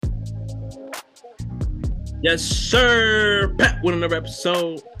Yes, sir. Back with another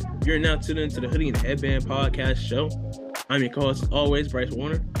episode. You're now tuned into the Hoodie and Headband Podcast Show. I'm your co-host, as always, Bryce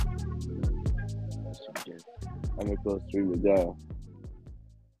Warner. I'm gonna go stream it down.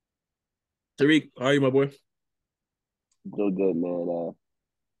 Tariq, how are you, my boy? Doing good, man.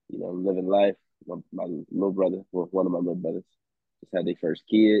 Living life. My little brother, well, one of my little brothers, just had their first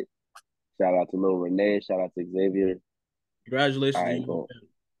kid. Shout out to little Renee. Shout out to Xavier. Congratulations I to ain't you. going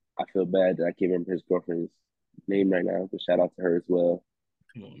I feel bad that I can't remember his girlfriend's name right now, but shout out to her as well.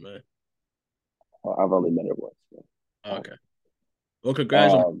 Come on, man. I've only met her once. Okay. Well,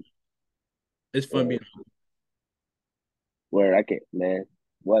 congratulations. Um, It's fun where, being. where I can't, man.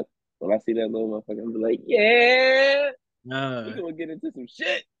 What? When I see that little motherfucker, I'm like, yeah, we Uh, gonna get into some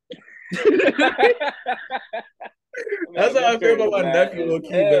shit. I'm that's like, how my I feel parents about my mad nephew, as low key,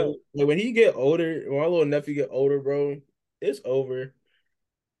 man. hell. Like when he get older, when my little nephew get older, bro, it's over.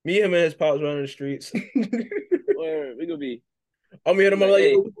 Me, him, and his pops running the streets. Where we gonna be? I'm here. Be I'm like, like,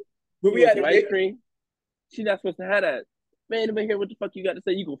 hey, yo, where you we want at some ice today? cream? She not supposed to have that. Man, anybody hear what the fuck you got to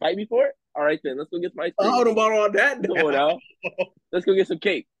say? You gonna fight me for it? All right then, let's go get some ice I cream. don't know about all that Come on now. now. Let's go get some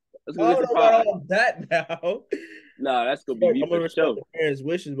cake. Let's I go get don't some know about pie. all that now. Nah, that's gonna be Fuck, me I'm for gonna respect sure. the parents'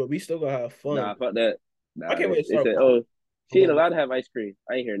 wishes, but we still gonna have fun. Nah, fuck that. I Nah, can't wait to they start said, partying. oh, she ain't allowed to have ice cream.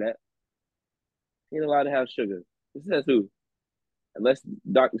 I ain't hearing that. She ain't allowed to have sugar. This says who? Unless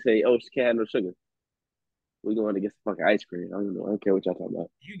doctor say, oh, she can't have no sugar. We going to get some fucking ice cream. I don't know. I don't care what y'all talking about.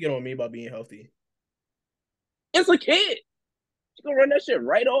 You get on me about being healthy. It's a kid. She gonna run that shit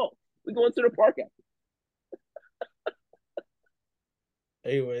right off. We going to the park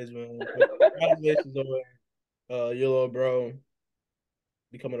Anyways, man, congratulations on your little bro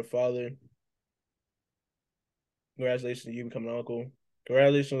becoming a father. Congratulations to you becoming an uncle.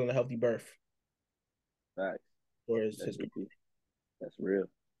 Congratulations on a healthy birth after. for his That's that's real.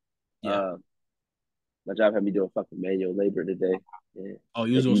 yeah. Uh, my job had me doing fucking manual labor today. Yeah. Oh,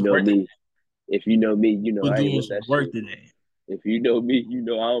 you was If doing you some know work today. me, if you know me, you know You was I ain't doing with some that work shit. today. If you know me, you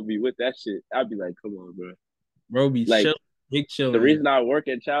know I don't be with that shit. I'd be like, come on, bro. Bro, be Like chill, big the chilling. reason I work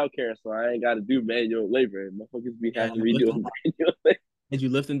in childcare, so I ain't got to do manual labor. And motherfuckers be Yeah, having you me lifting. doing manual labor, Did you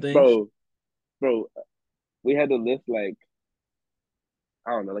lifting things? bro. Bro, we had to lift like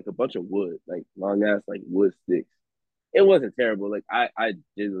I don't know, like a bunch of wood, like long ass like wood sticks. It wasn't terrible. Like I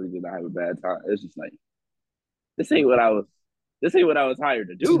genuinely did not have a bad time. It's just like this ain't what I was. This ain't what I was hired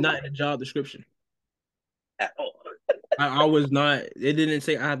to This is do not in the job description. at all. I was not. It didn't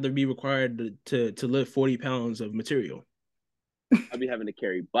say I have to be required to lift 40 pounds of material. I'd be having to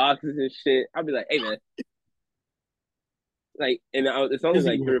carry boxes and shit. I'd be like, hey man, like, and it's only Busy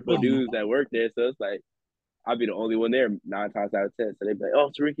like three work. or four dudes that work there, so it's like I'd be the only one there 9 times out of 10. So they'd be like, oh,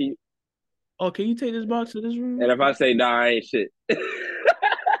 Tariq, Oh, can you take this box to this room and real if I quick? say nah, I ain't shit.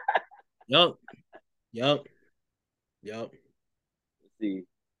 Yup. Yup. Yup. See,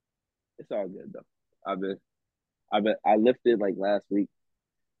 it's all good though. I lifted like last week.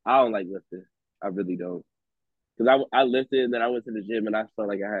 I don't like lifting. I really don't. Cause I lifted and then I went to the gym and I felt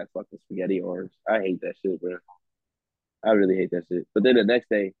like I had fucking spaghetti arms. I hate that shit, bro. I really hate that shit. But then the next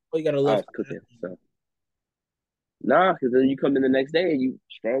day Oh, you gotta I lift. was cooking. So nah, cause then you come in the next day and you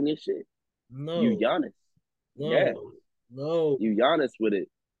strong as shit. You No, Giannis. Yeah. no, no. You Giannis with it.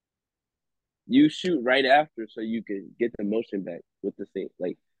 You shoot right after so you can get the motion back with the thing.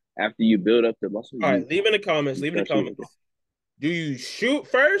 Like after you build up the muscle, All right, you leave in the comments. you Leave in the start shooting again. comments. Do you shoot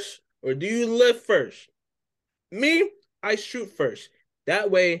first or do you lift first? Me, I shoot first.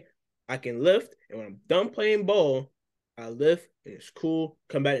 That way I can lift, and when I'm done playing ball, I lift and it's cool.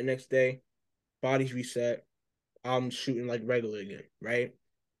 Come back the next day, body's reset. I'm shooting like regular again, right?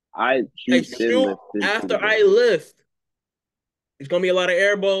 I I shoot then shoot lift then shoot after again. I lift. It's gonna be a lot of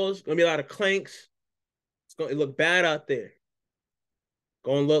air balls, gonna be a lot of clanks. It's gonna look bad out there.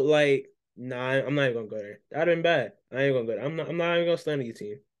 Gonna look like nah, I'm not even gonna go there. That'd have been bad. I ain't gonna go there. I'm not even gonna stand on your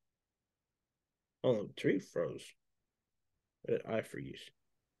team. Hold on, tree froze. Where did I freeze?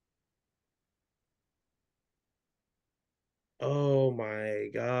 Oh my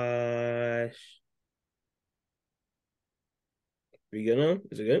gosh. We good now?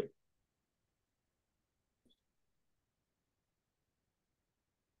 Is it good?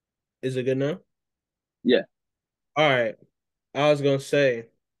 Is it good now? Yeah. All right. I was gonna say,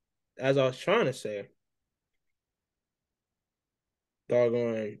 as I was trying to say,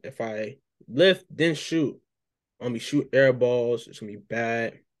 doggone, if I lift then shoot, I'm gonna be shoot air balls. It's gonna be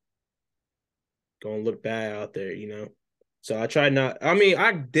bad. Gonna look bad out there, you know. So I tried not. I mean,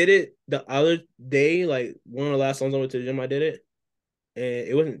 I did it the other day. Like one of the last times I went to the gym, I did it, and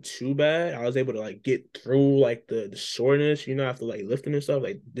it wasn't too bad. I was able to get through like the soreness, after like lifting and stuff,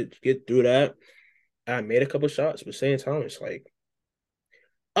 like get through that. I made a couple shots, but same time, it's like,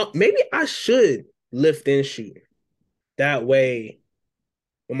 maybe I should lift and shoot. That way,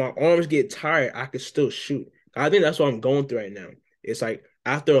 when my arms get tired, I can still shoot. I think that's what I'm going through right now. It's like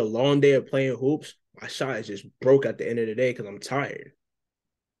after a long day of playing hoops, my shot is just broke at the end of the day because I'm tired.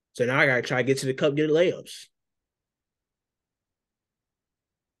 So now I gotta try to get to the cup, get layups.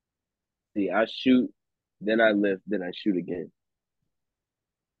 See, I shoot, then I lift, then I shoot again.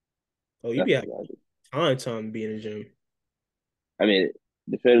 Oh, you That's be having what I do. time to be in the gym. I mean,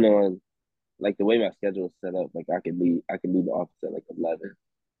 depending on like the way my schedule is set up, like I can leave the office at like 11,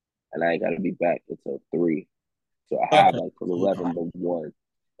 and I ain't gotta be back until 3. So I have Okay. like from Okay. 11 to 1. And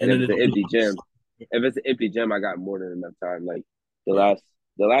And if then it's an empty gym, I got more than enough time. Like the last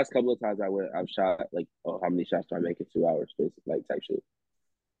the last couple of times I went, I've shot like, oh, how many shots do I make in 2 hours, basically, like type shit.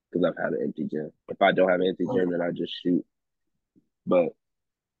 Because I've had an empty gym. If I don't have an empty gym, then I just shoot. But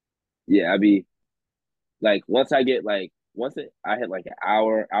yeah, I be like I hit like an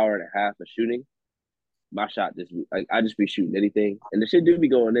hour and a half of shooting, my shot just be, like I just be shooting anything, and the shit do be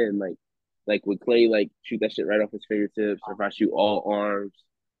going in. Like with Clay, like shoot that shit right off his fingertips. Or if I shoot all arms,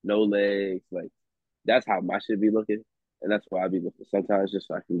 no legs, like that's how my shit be looking, and that's why I be looking sometimes just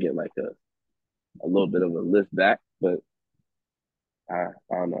so I can get like a little bit of a lift back. But I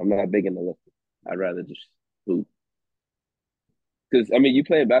don't know. I'm not big into lifting. I'd rather just hoop. Because I mean, you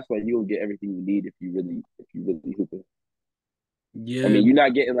playing basketball, you will get everything you need if you really hooping. I Yeah, mean, you're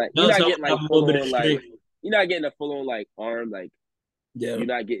does not help getting have like a little full bit of on like strength. you're not getting a full on like arm like Yeah. you're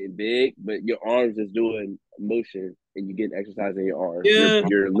not getting big, but your arms is doing motion and you're getting exercise in your arms. You're Yeah.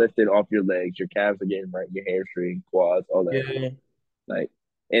 you're lifting off your legs, your calves are getting right, your hamstring, quads, all that. Yeah. Like,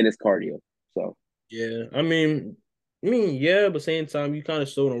 and it's cardio. So Yeah. Yeah, but same time, you kind of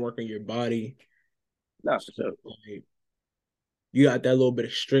still want to work on your body. not So for sure. like, you got that little bit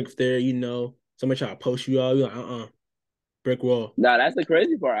of strength there, you know. Somebody try to post you out, you're like, brick wall. Nah, that's the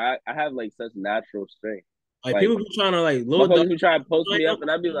crazy part. I have like such natural strength. Like Like people be trying to like little dog. motherfuckers be trying to post Like, me up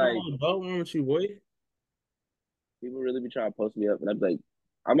and I'd be like, dog wrong with you, boy. people really be trying to post me up and I'd be like,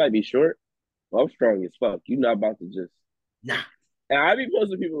 I might be short, but I'm strong as fuck. You not about to just Nah. and I be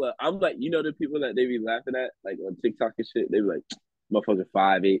posting people up. I'm like, the people that they be laughing at, like on TikTok and shit, they be like, motherfucker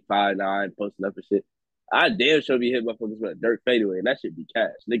 5'8", 5'9", posting up and shit. I damn sure be hitting motherfuckers with a dirt fadeaway, and that shit be cash.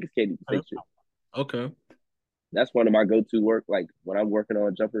 Niggas can't even say shit. Okay. That's one of my go-to work. Like when I'm working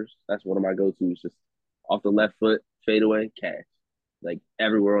on jumpers, that's one of my go-tos. Just off the left foot, fadeaway, cash. Like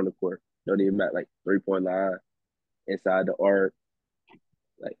everywhere on the court. Don't even matter. Like 3-point line, inside the arc,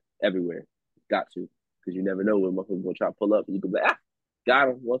 like everywhere. Got to, because you never know when motherfuckers gonna try to pull up, and you can be like, got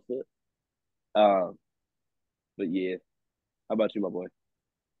him, 1 foot. Um, but yeah, how about you, my boy?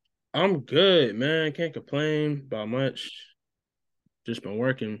 I'm good, man. Can't complain about much. Just been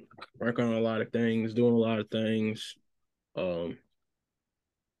working on a lot of things, doing a lot of things. Um,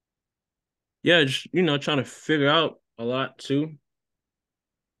 yeah, just trying to figure out a lot too.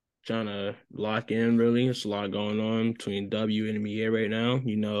 Trying to lock in really. It's a lot going on between W and NBA right now.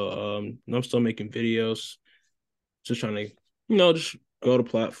 I'm still making videos. Just trying to, just go to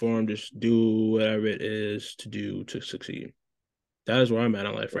platform, just do whatever it is to do to succeed. That is where I'm at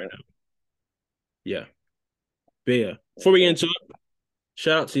in life right Yeah, now. Yeah. But yeah, before we get into it,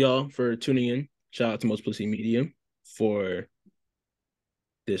 shout out to y'all for tuning in. Shout out to Most Pussy Media for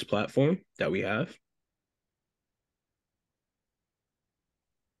this platform that we have.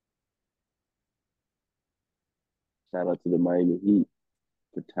 shout out to the Miami Heat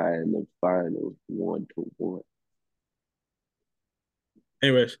for tying the finals 1-1.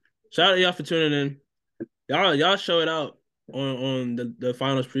 Anyways, shout out to y'all for tuning in. Y'all show it out on the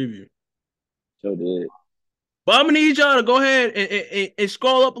finals preview. So did. But I'm gonna need y'all to go ahead and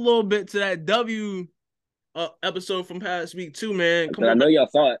scroll up a little bit to that W episode from past week too, man. Come Because I on. know y'all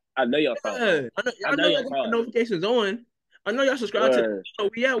saw it. I know y'all saw it, bro. Yeah. I I know know y'all y'all got saw the it. notifications on. I know y'all subscribe to the Word. show.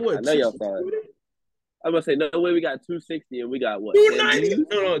 We at I what, know y'all saw it. I was gonna say no way we got 260 and we got what 10 290? views.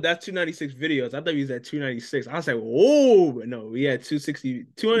 No, that's 296 videos. I thought we was at 296. I was like, whoa, but no, we had 260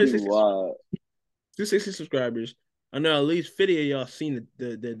 Wow. 260 subscribers. I know at least 50 of y'all seen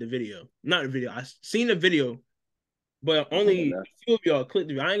the video. Not the video. I seen the video, but That's not only enough. a few of y'all clicked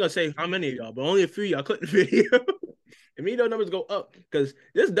the video. I ain't gonna say how many of y'all, but only a few of y'all clicked the video. And me, those numbers go up because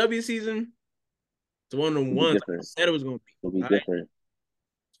this W season is one of the It'll be ones I different. said it was gonna be. It'll be All right, different.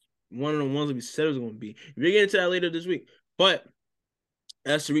 one of the ones that we said it was gonna be. We're getting into that later this week. But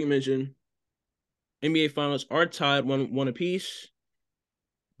as Tariq mentioned, NBA Finals are tied one apiece.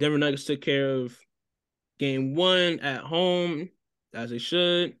 Denver Nuggets took care of game one at home, as they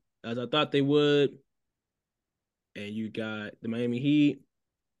should, as I thought they would. And you got the Miami Heat.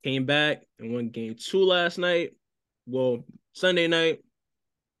 Came back and won game 2 last night. Well, Sunday night.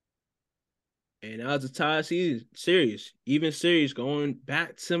 And now it's a tie series, even series going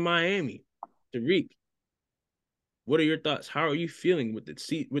back to Miami. Tariq, what are your thoughts? How are you feeling with the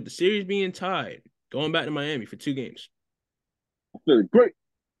series being tied, going back to Miami for 2 games? I feel great,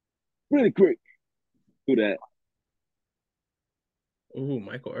 really great. Who that? Oh,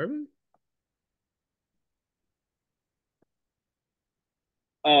 Michael Irvin?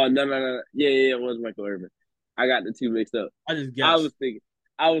 Oh no. Yeah, it was Michael Irvin. I got the two mixed up. I just I guessed. was thinking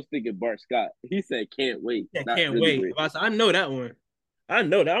I was thinking Bart Scott. He said can't wait. I Not can't really wait. great. I know that one. I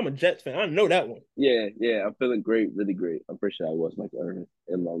know that. I'm a Jets fan. I know that one. Yeah, I'm feeling great, really great. I'm pretty sure I was Michael Irvin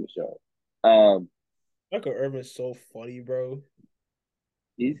in longest yard. Um Michael Irvin is so funny, bro.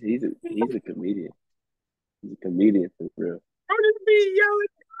 he's a comedian. He's a comedian for real. I just be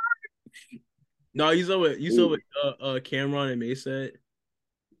yelling. No, you saw He, what Cameron and May said.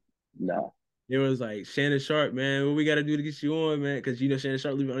 nah. It was like Shannon Sharp, man. What we gotta do to get you on, man? Because you know Shannon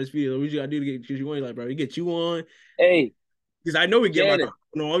Sharp leaving on this video. What you gotta do to get you on? He's like, bro, we get you on. Hey, Because I know we get Michael. Shannon.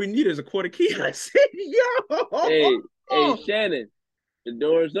 No, all we need is a quarter key. I said, Hey, yo. Shannon. The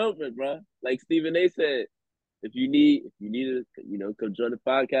door is open, bro. Like Stephen A said, if you need to, come join the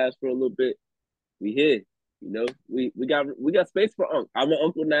podcast for a little bit, we here. We got space for Unc. I'm an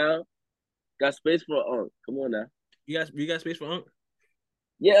uncle now. Got space for Unc. Come on now. You got space for Unc?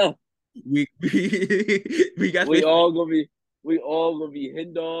 Yeah, We got we space for all gonna be we all gonna be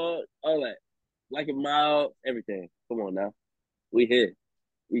hen dog, all that. Like a mile, everything. Come on now. We here.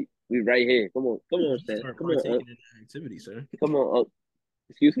 We right here. Come on, you Stan. start Come on, partaking in that activity, sir. Come on,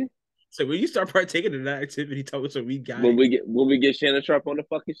 Excuse me. So when you start partaking in that activity, tell us what we got. When we get Shannon Sharp on the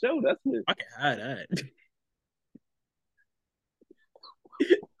fucking show, that's it. I can have that.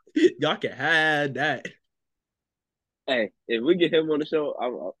 Y'all can have that. Hey, if we get him on the show, I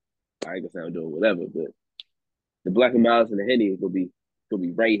ain't gonna say I'm doing whatever, but the Black and Miles and the Henny is gonna be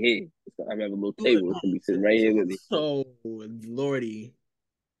right here. I'm having a little table. It's gonna be sitting right here with me. So, Lordy.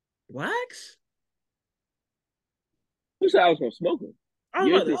 Wax? Who said I was gonna smoke him? I was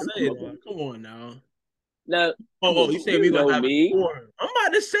You about ain't to see him say smoke that. him. Come on now. Now, come Oh, you on, said you we gonna know have it me. before. I'm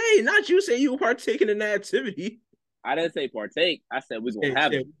about to say, not you say you were partaking in that activity. I didn't say partake. I said we're gonna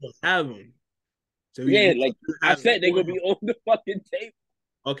have Said him. we gonna have them. So Yeah, we like I have it said, they're before gonna be him. on the fucking tape.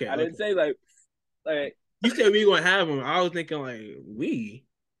 Okay, I okay. didn't say like You said we gonna have them. I was thinking like we.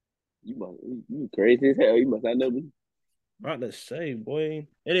 you crazy as hell. You must not know me. About to say, boy.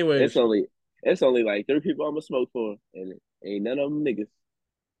 It's Anyways, only it's only like 3 people I'm gonna smoke for, and ain't none of them niggas.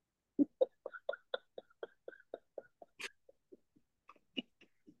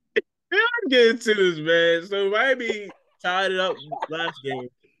 I'm getting to this, man. So Miami tied it up last game.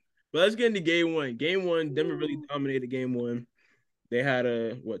 But let's get into game one. Game one, Denver really dominated game one. They had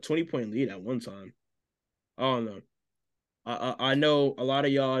a 20-point lead at one time. I don't know. I know a lot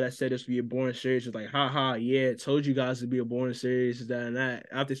of y'all that said this would be a boring series was like, ha, yeah, told you guys to be a boring series, that and that.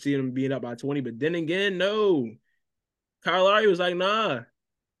 After seeing them being up by 20, but then again, no. Kyle Lowry was like, nah,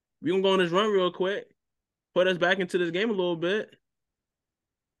 we gonna go on this run real quick, put us back into this game a little bit.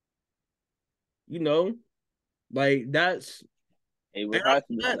 You know, like that's. Hey, And what I'm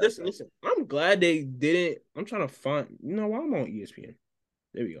happened on glad, that, listen, bro? listen. I'm glad they didn't. I'm trying to find. You know, why I'm on ESPN.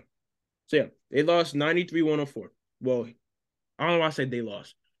 There we go. So yeah, they lost 93-104. Well, I don't know why I said they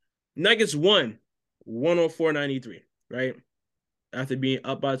lost. Nuggets won 104-93, right? After being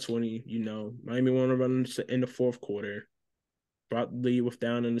up by 20, Miami won to run in the fourth quarter, brought the lead with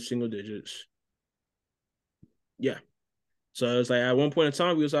down in the single digits. Yeah. So it's like at one point in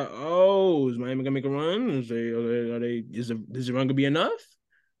time, we was like, oh, is Miami gonna make a run? Is the run gonna be enough?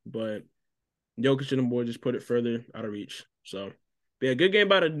 But Jokic and the boy just put it further out of reach. So yeah, good game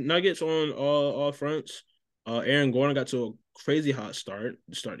by the Nuggets on all fronts. Aaron Gordon got to a crazy hot start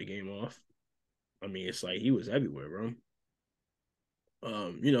to start the game off. I mean, it's like he was everywhere, bro.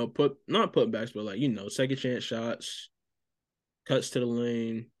 Put not putbacks, but like, second chance shots, cuts to the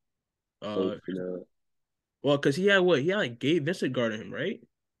lane. Uh, Posting up, well, because he had what? He had like Gabe Vincent guarding him, right?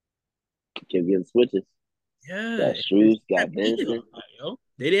 kept getting switches. Yeah. Got Struz, They got Vincent, yo.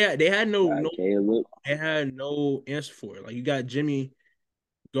 They had got Caleb. no answer for it. Like you got Jimmy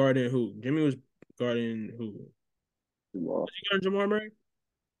guarding who? Jimmy was guarding who? Was Jamal. he guarding Jamar Murray?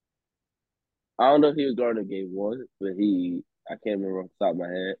 I don't know if he was guarding game one, but I can't remember off the top of my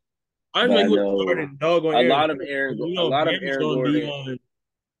head. I just But know I he was know guarding dog on a Aaron lot of Gordon. Aaron, You a know, lot of Aaron Gordon,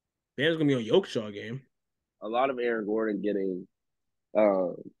 Bam's gonna be on Jokic all game. a lot of Aaron Gordon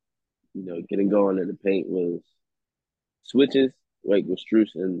um, getting going in the paint was switches, like with Strus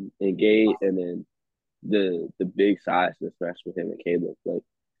and Gay, and then the big size mismatch with him and Caleb. Like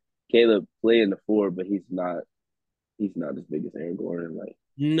Caleb playing the four, but he's not as big as Aaron Gordon. Like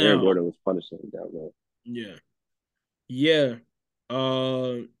Aaron No. Gordon was punishing him down low. Yeah. Yeah.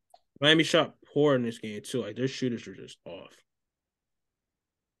 Uh, Miami shot poor in this game too. Like their shooters were just off.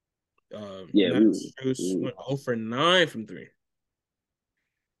 Yeah, Matt Strus went 0 for 9 from three.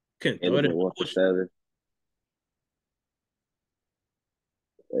 Couldn't throw Caleb it in. went 1 for 7.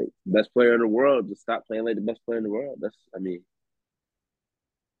 Like best player in the world, just stop playing like the best player in the world. That's I mean,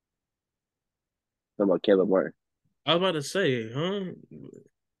 talking about Caleb Martin. I was about to say, huh? Caleb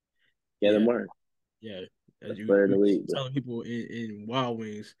Yeah, Martin, yeah. As best you, player in you the league, bro. telling people in Wild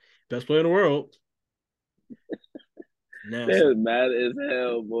Wings, best player in the world. Nasty. They're mad as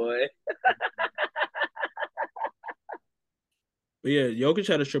hell, boy. But yeah, Jokic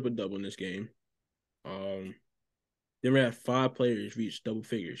had a triple double in this game. Then we had 5 players reach double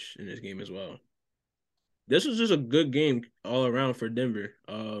figures in this game as well. This was just a good game all around for Denver.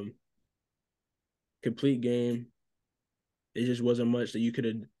 Complete game. It just wasn't much that you could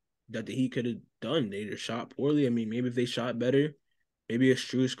have that the Heat could have done. They just shot poorly. I mean, maybe if they shot better, maybe if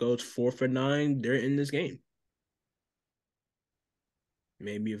Strus goes 4 for 9, they're in this game.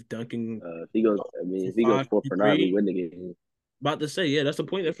 Maybe if Duncan If he goes, I mean, for if he goes five, 4 for 9, we 3, win the game. about to say, yeah, that's the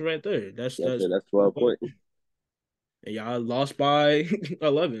point. That's right there. That's That's 12 points. and y'all lost by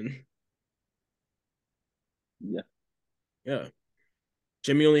 11. Yeah, Yeah,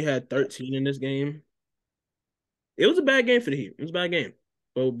 Jimmy only had 13 in this game. It was a bad game for the Heat. It was a bad game,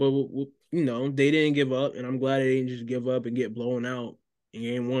 but they didn't give up, and I'm glad they didn't just give up and get blown out in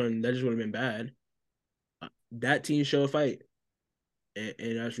game one. That just would have been bad. That team showed a fight,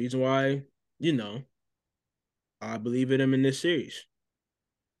 and that's the reason why you know I believe in them in this series.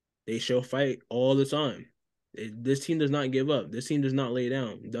 They show fight all the time. This team does not give up. This team does not lay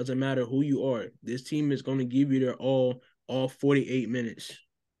down. It doesn't matter who you are. This team is going to give you their all 48 minutes.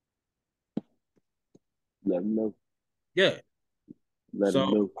 let him know. Yeah. Let So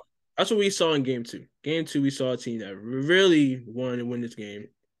him know. that's what we saw in game two. Game two, we saw a team that really wanted to win this game.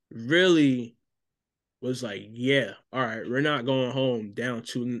 Really was like, yeah, all right, we're not going home down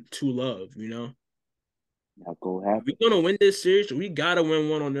two love, Not gonna If happen. we're gonna win this series, we gotta win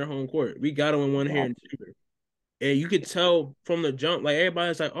one on their home court. We gotta win one here Got in to. Denver. And you could tell from the jump, like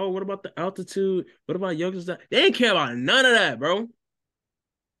everybody's like, oh, what about the altitude? What about Jokic? They didn't care about none of that, bro.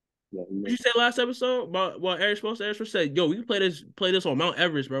 What Let him know. you say last episode about what Eric Spoelstra? Eric Spoelstra said, yo, we can play this on Mount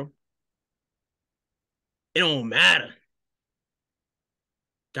Everest, bro. It don't matter.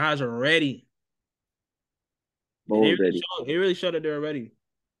 Guys are ready. And Bones ready. they really showed that they're ready.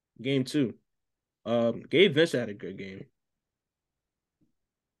 Game two. Gabe Vincent had a good game.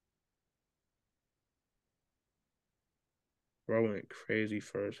 Bro went crazy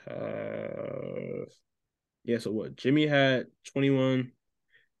first half. Yeah, so what? Jimmy had 21.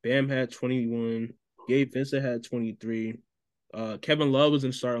 Bam had 21. Gabe Vincent had 23. Kevin Love was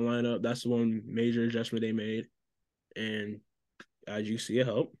in the starting lineup. That's the one major adjustment they made. And as you see, it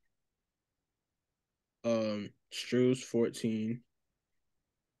helped. Struz 14.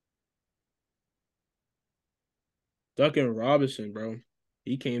 Duncan Robinson, bro.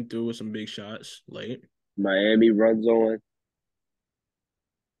 He came through with some big shots late. Miami runs on.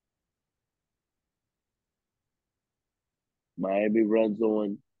 Miami runs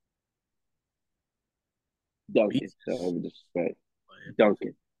on Duncan. So Beasts. over disrespect.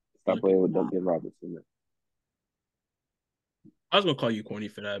 Duncan. Stop Duncan. playing with Duncan Robinson. Man. I was gonna call you corny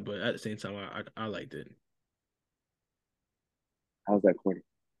for that, but at the same time, I liked it. How's that corny?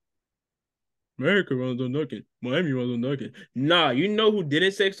 America runs on Duncan. Miami runs on Duncan. Nah, you know who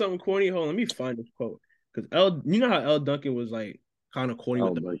didn't say something corny? Hold on, let me find this quote. Because you know how L Duncan was like kind of corny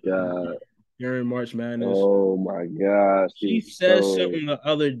with Oh the my god. during March Madness. Oh my gosh. He She was said so something the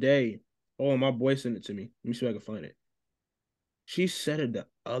other day. Oh, my boy sent it to me. Let me see if I can find it. She said it the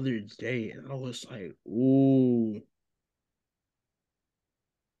other day, and I was like, "Ooh."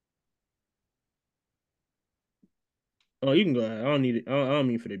 Oh, you can go ahead. I don't need it. I don't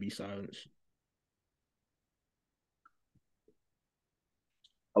mean for there to be silence.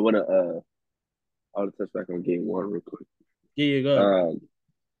 I wanna touch back on game one real quick. Yeah, yeah, go ahead.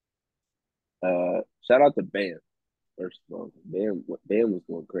 Um shout out to Bam, first of all. Bam was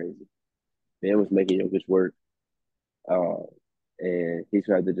going crazy. Bam was making Jokic work. Uh and he's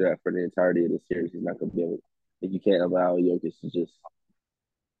gonna have to do that for the entirety of the series. He's not gonna be able like you can't allow Jokic to just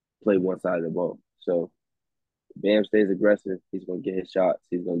play one side of the ball. So Bam stays aggressive, he's gonna get his shots,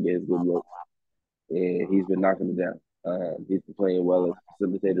 he's gonna get his good looks, and he's been knocking them down. He's been playing well as a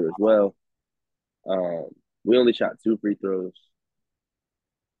facilitator as well. Um, we only shot 2 free throws.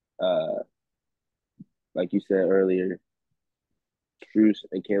 Uh, like you said earlier, Strus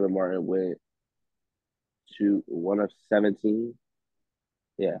and Caleb Martin went to 1 of 17.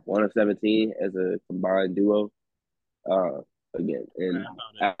 Yeah, 1 of 17 as a combined duo. Uh, Again, and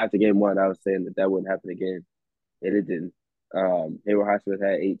after game one, I was saying that wouldn't happen again, and it didn't. Hayward Highsmith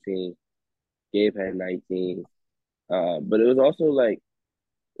had 18, Gabe had 19. But it was also like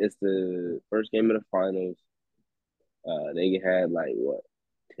it's the first game of the finals. They had like what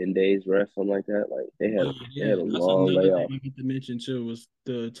 10 days rest, something like that. Like they Yeah, had a that's long another thing layoff. I get to mention too was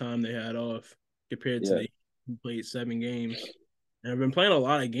the time they had off compared to Yeah, the who played 7 games. And I've been playing a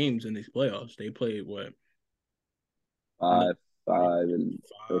lot of games in these playoffs. They played what five, five, and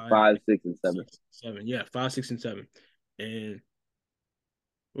or five, 5, 6, and 7. 6, 7. Yeah, 5, 6, and 7. And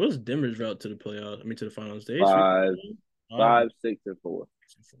what was Denver's route to the playoffs? I mean to the finals. They sweep Five, five, 5, 6, and 4.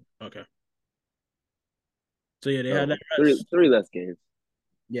 6, and 4. Okay. So yeah, they had that So three rest. three less games.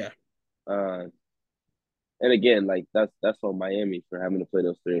 Yeah. Uh, and again, like that's on Miami for having to play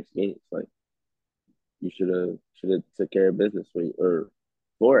those 3 extra games. Like you should have took care of business or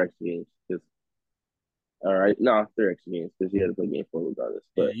 4 extra games. Because all right, no, 3 extra games because you had to play game 4 regardless.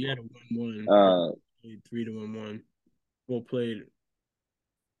 Yeah, But you had a 1-1. uh, Played 3 to 1-1. Well played.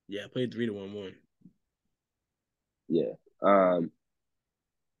 Yeah, played 3 to 1-1. yeah.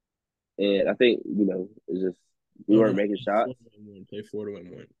 And I think it's just we Oh weren't no, making played four shots. to one one. Play 4 to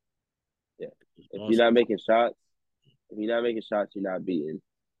 1-1. Yeah, if you're not Boston. making shots, you're not beating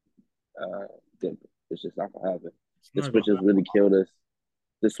Denver. It's just not gonna happen. It's The not gonna switches happen. really killed us.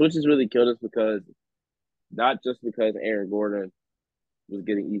 The switches really killed us because not just because Aaron Gordon was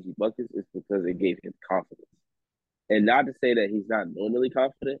getting easy buckets, it's because it gave him confidence. And not to say that he's not normally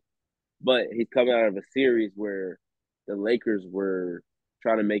confident, but he's coming out of a series where the Lakers were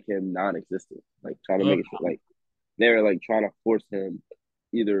trying to make him non-existent, like trying to Uh, make it like they were like trying to force him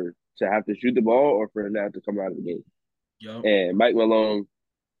either to have to shoot the ball or for him to have to come out of the game. yo, And Mike Malone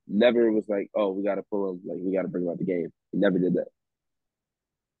never was like, "Oh, we got to pull him. Like we got to bring him out the game." He never did that.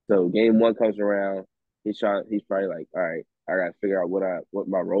 So game one comes around, He's probably like, "All right, I got to figure out what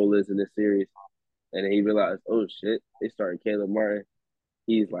my role is in this series." And then he realized, "Oh shit, they started Caleb Martin.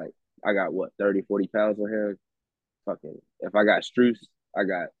 He's like, I got what 30, 40 pounds on him. Fucking, if I got Struce, I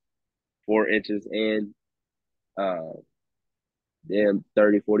got 4 inches and uh, damn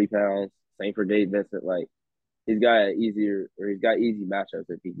 30, 40 pounds. Same for Dave Vincent. Like he's got easy matchups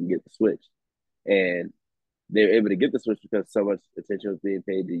if he can get the switch. And they're able to get the switch because so much attention was being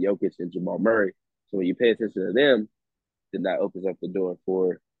paid to Jokic and Jamal Murray. So when you pay attention to them, then that opens up the door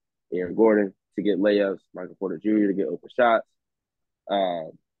for Aaron Gordon to get layups, Michael Porter Jr. to get open shots.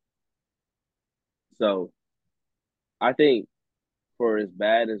 Um, so I think for as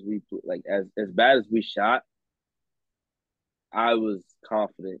bad as we like as bad as we shot, I was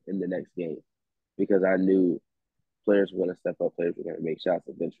confident in the next game because I knew players were going to step up, players were going to make shots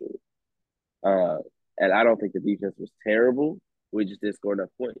eventually. Uh, and I don't think the defense was terrible. We just didn't score enough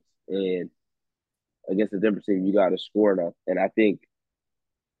points. And against the Denver team, you got to score enough. And I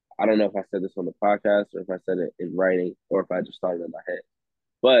don't know if I said this on the podcast or if I said it in writing or if I just started in my head,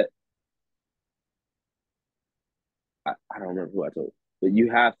 but I don't remember who I told. But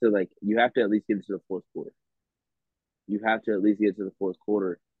you have to at least get into the fourth quarter. You have to at least get to the fourth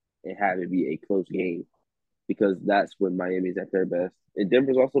quarter and have it be a close game because that's when Miami's at their best. And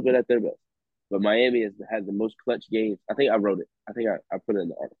Denver's also been at their best. But Miami has had the most clutch games. I think I wrote it. I think I put it in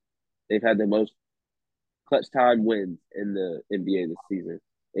the article. They've had the most clutch time wins in the NBA this season,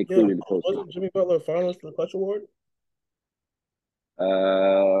 yeah, including the postseason. wasn't Jimmy Butler finalist for the Clutch Award? Am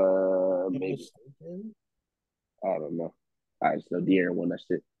I Maybe. mistaken? I don't know. I just know De'Aaron won that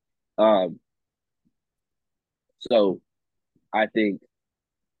shit. Um, so I think,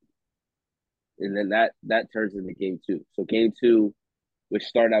 and then that turns into game two. So game two, which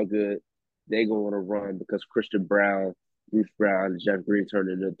started out good, they go on a run because Christian Braun, Bruce Brown, and Jeff Green turned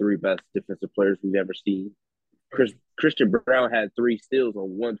into the 3 best defensive players we've ever seen. Christian Braun had 3 steals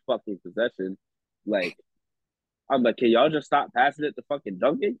on one fucking possession. Like, I'm like, can y'all just stop passing it to fucking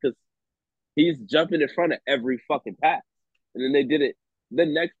Duncan? Because he's jumping in front of every fucking pass. And then they did it the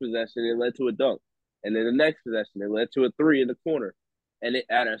next possession, it led to a dunk. And then the next possession, it led to a three in the corner. And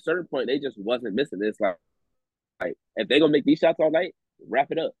at a certain point, they just wasn't missing. It's like if they gonna make these shots all night,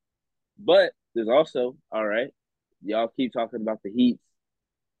 wrap it up. But there's also, all right, y'all keep talking about the Heat's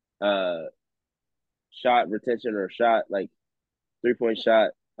uh shot retention or shot like 3-point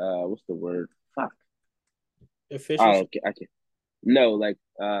shot. What's the word? Fuck. Efficiency, I can't. No, like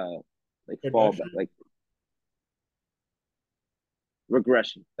fallback, production, like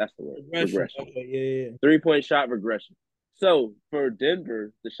regression. That's the word. regression. Regression. Okay, yeah. 3-point shot regression. So for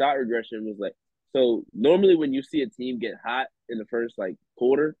Denver, the shot regression was like so normally when you see a team get hot, in the first like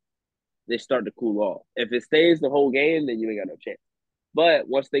quarter, they start to cool off. If it stays the whole game, then you ain't got no chance. But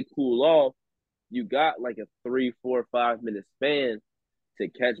once they cool off, you got like a 3, 4, 5 minute span to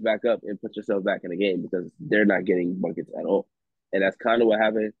catch back up and put yourself back in the game because they're not getting buckets at all. And that's kind of what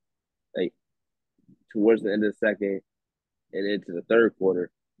happened like towards the end of the second and into the third quarter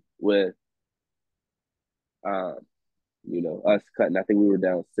with um, us cutting. I think we were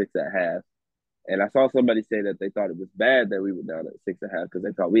down 6 at half. And I saw somebody say that they thought it was bad that we were down at 6 at half because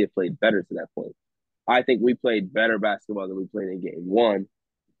they thought we had played better to that point. I think we played better basketball than we played in game one.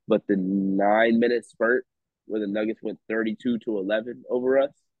 But the 9 minute spurt where the Nuggets went 32-11 over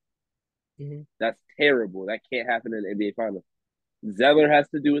us, that's terrible. That can't happen in the NBA Finals. Zeller has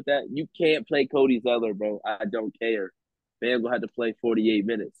to do with that. You can't play Cody Zeller, bro. I don't care. Bam will have to play 48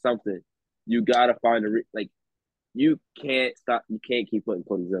 minutes, something. You gotta find like. You can't stop. You can't keep putting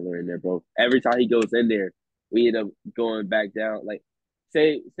Cody Zeller in there, bro. Every time he goes in there, we end up going back down. Like,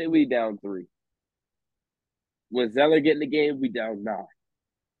 say we down 3. When Zeller get in the game, we down 9.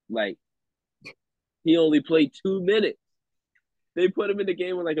 Like, he only played 2 minutes. They put him in the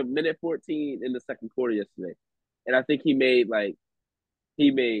game with like a minute 14 in the second quarter yesterday, and I think he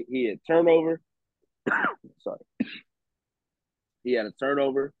had turnover. Sorry, he had a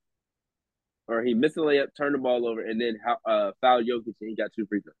turnover, or he missed a layup, turned the ball over, and then fouled Jokic, and he got 2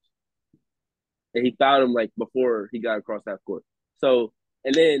 free throws. And he fouled him like before he got across half court. So,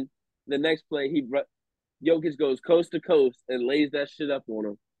 and then the next play, Jokic goes coast to coast and lays that shit up on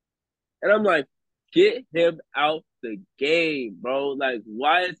him. And I'm like, get him out the game, bro. Like,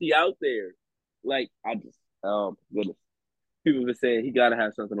 why is he out there? Like, goodness. People have been saying he gotta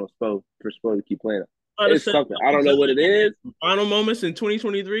have something on Spo for Spo to keep playing. It's something. I don't know what it is. Final moments in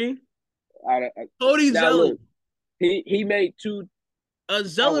 2023. Cody Zeller. Look, he made 2. A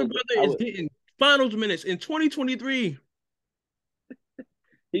Zeller brother is getting finals minutes in 2023.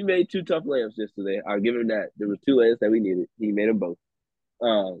 He made 2 tough layups yesterday. I'll give him that. There were 2 layups that we needed. He made them both.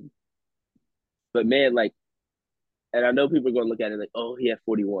 But man, like, and I know people are going to look at it like, oh, he had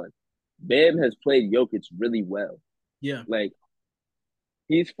 41. Bam has played Jokic really well. Yeah. Like,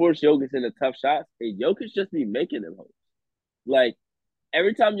 he's forced Jokic into tough shots, and Jokic just be making them home. Like,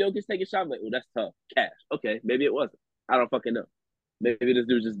 every time Jokic take a shot, I'm like, oh, that's tough. Cash. Okay, maybe it wasn't. I don't fucking know. Maybe this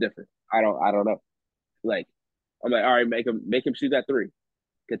dude's just different. I don't know. Like, I'm like, all right, make him shoot that 3.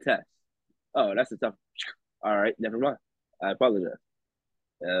 Contest. Oh, that's a tough. All right, never mind. I apologize.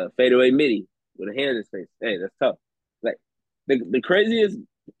 Fadeaway midi with a hand in his face. Hey, that's tough. Like, the craziest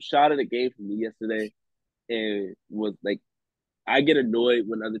shot of the game for me yesterday, and was like, I get annoyed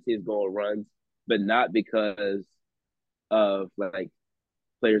when other teams go on runs, but not because of like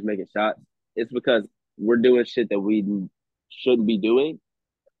players making shots. It's because we're doing shit that we shouldn't be doing,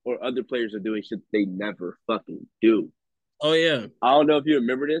 or other players are doing shit they never fucking do. Oh yeah. I don't know if you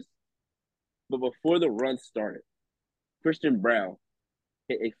remember this, but before the run started, Christian Braun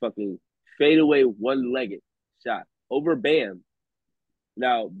hit a fucking fadeaway one-legged shot over Bam.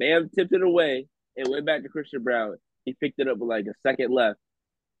 Now Bam tipped it away and went back to Christian Braun. He picked it up with like a second left.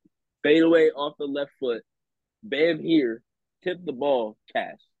 Fadeaway off the left foot. Bam here, tipped the ball,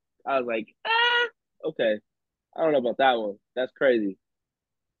 cash. I was like, okay. I don't know about that one. That's crazy.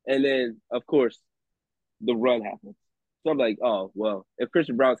 And then, of course, the run happened. So I'm like, oh, well, if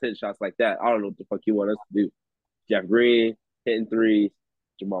Christian Braun's hitting shots like that, I don't know what the fuck you want us to do. Jeff Green hitting threes.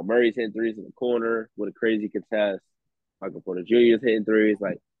 Jamal Murray's hitting threes in the corner with a crazy contest. Michael Porter Jr. is hitting threes.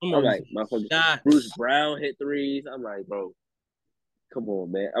 Like, I'm like, Bruce Brown hit threes. I'm like, bro, come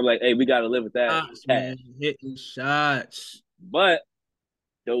on, man. I'm like, hey, we got to live with that. Shots, man. Hitting shots. But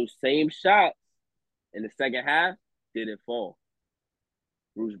those same shots in the second half didn't fall.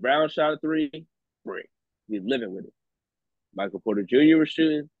 Bruce Brown shot a 3. Break. We living with it. Michael Porter Jr. was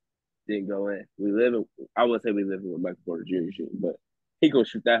shooting. Didn't go in. I wouldn't say we living with Michael Porter Jr. shooting, but he gonna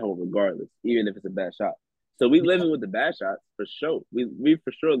shoot that hole regardless, even if it's a bad shot. So we living with the bad shots for sure. We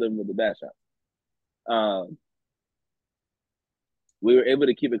for sure living with the bad shots. We were able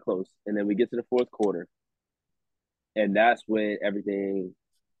to keep it close, and then we get to the fourth quarter, and that's when everything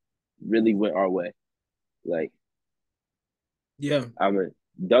really went our way. Like, yeah, I mean,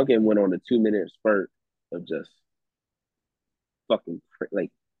 Duncan went on a 2-minute spurt of just fucking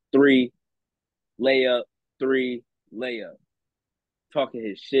like 3 layup, 3 layup, talking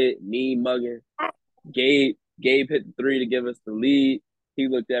his shit, me mugging. Gabe hit the 3 to give us the lead. He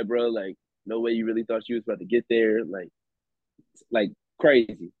looked at bro like, no way you really thought you was about to get there, like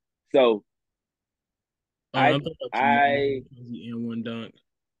crazy. So and one dunk.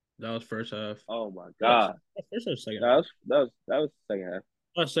 That was first half. Oh my god. First or second? That was second half.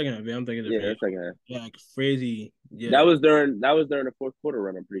 Not second half. Yeah, I'm thinking Yeah, different. that's second half. Yeah, like crazy. That Yeah. was during the fourth quarter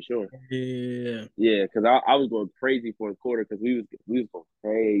run. I'm pretty sure. Yeah. Yeah, because I was going crazy fourth quarter because we was going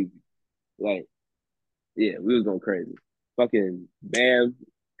crazy. Like, yeah, we was going crazy. Fucking Bam,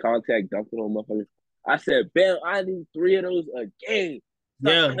 contact dunking on motherfuckers. I said, Bam, I need three of those a game.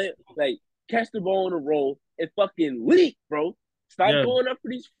 Stop Yeah. playing. Like, catch the ball on the roll and fucking leak, bro. Stop Yeah. going up for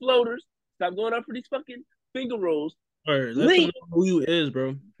these floaters. Stop going up for these fucking finger rolls. All right. Let them Leak. know who you is,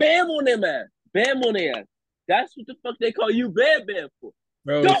 bro. Bam on them ass. Bam on their ass. That's what the fuck they call you Bam Bam for.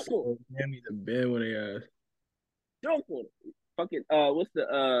 Bro, Dunk so on. I need the bed when they Dunk on it. Fucking what's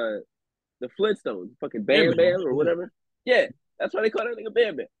the Flintstones? Fucking Bam Bam Bam. Bam or whatever. Yeah, that's why they call that nigga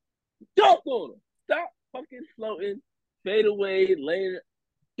Bam Bam. Dunk on them. Stop fucking floating, fade away, laying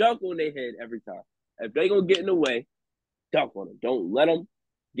dunk on their head every time. If they gonna get in the way, dunk on them. Don't let them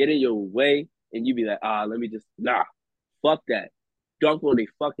get in your way, and you be like, let me just fuck that. Dunk on their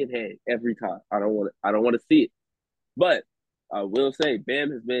fucking head every time. I don't want to see it. But I will say,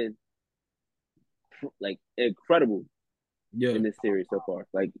 Bam has been like incredible Yeah. in this series so far.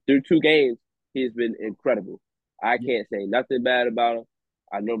 Like through two games, he's been incredible. I Yeah. can't say nothing bad about him.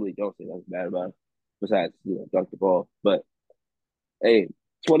 I normally don't say nothing bad about him, besides dunk the ball. But hey,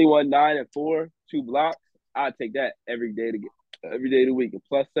 21, 9 and 4, 2 blocks. I'd take that every day of the week. And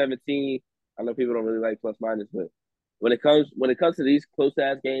plus 17. I know people don't really like plus minus, but when it comes to these close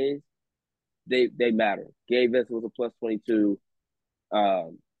ass games, they matter. Gabe Vincent was a plus 22.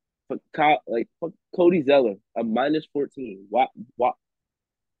 Um, for Cody Zeller, a minus 14. What?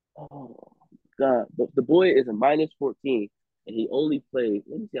 Oh God, the boy is a minus 14, and he only played.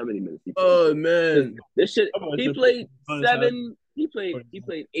 Let me see how many minutes he played. Oh Because man. this shit, I'm about he to put played on his house. 7. He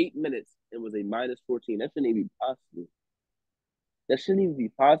played 8 minutes and was a minus 14. That shouldn't even be possible. That shouldn't even be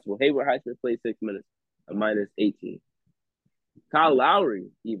possible. Hayward Highsmith played 6 minutes, a minus 18. Kyle Lowry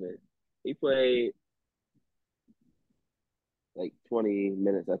even he played like 20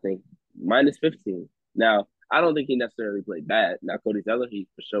 minutes, I think, minus 15. Now, I don't think he necessarily played bad. Now, Cody Zeller, he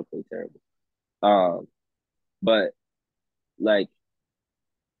for sure played terrible. Um, but like,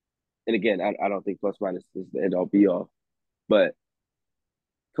 and again, I don't think plus minus is the end all be all. But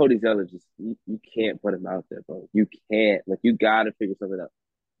Cody Zeller just you can't put him out there, bro. You can't. Like, you gotta figure something out.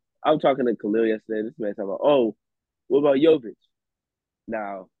 I was talking to Khalil yesterday. This man talking about, oh, what about Jovic?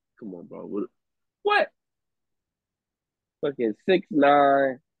 Now, come on, bro. What? Fucking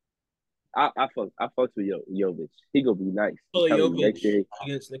 6'9". I fucks with Jovic. He gonna be nice. I'm Nikola telling you, Jokic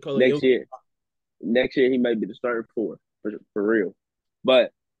against Nikola next Jokic. year, next year he might be the starting four for real.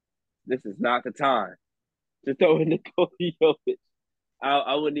 But this is not the time to throw in Nikola Jovic.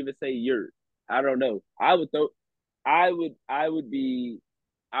 I wouldn't even say Yurt. I don't know. I would throw. I would be.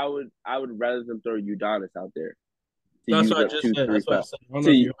 I would rather them throw Udonis out there to That's use what I up just two, said. three That's what I fouls. said. I don't know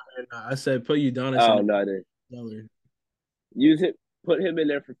if To you heard it or not. I said put Udonis oh in no, I didn't. the Zeller. Use it. Put him in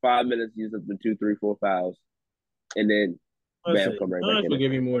there for 5 minutes. Use up the 2, 3, 4 fouls, and then I bam, said come right back Udonis in will it.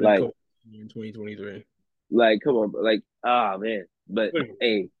 give you more than Like Kobe in 2023. come on, like man. But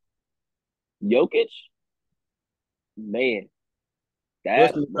hey, Jokic, man,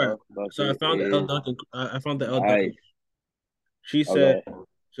 that Listen, all right. So I motherfucker found the L is Duncan. I found the L Duncan. nice. She said Okay.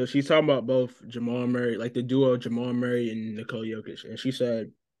 so. She's talking about both Jamal Murray, like the duo Jamal Murray and Nikola Jokic, and she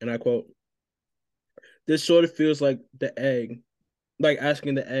said, and I quote, "This sort of feels like the egg, like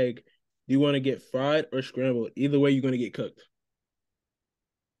asking the egg, do you want to get fried or scrambled? Either way, you're going to get cooked."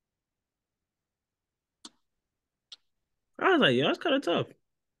 I was like, "Yo, that's kind of tough."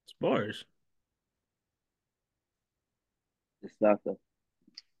 It's bars. It's not the.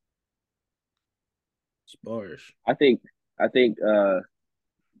 It's bars. I think.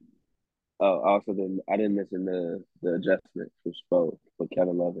 Oh, also I didn't mention the adjustment for Spo for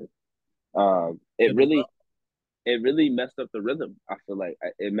Kevin Love. It Kevin really Love. it really messed up the rhythm. I feel like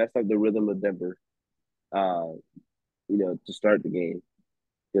it messed up the rhythm of Denver. Uh, to start the game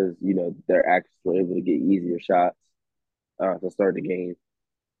because their actors were able to get easier shots to start the game,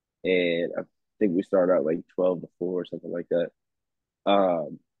 and I think we started out like 12-4 or something like that.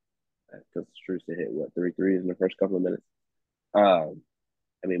 Um, because Strus hit what 3 threes in the first couple of minutes. Um,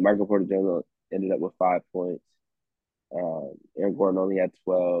 I mean, Michael Porter Jr. ended up with 5 points. Aaron Gordon only had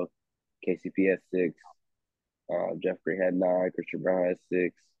 12. KCP had 6. Jeff Green had 9. Christian Brown had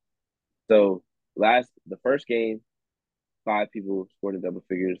 6. So the first game, 5 people scored in double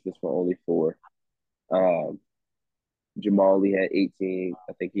figures. This one only 4. Um, Jamal Lee had 18.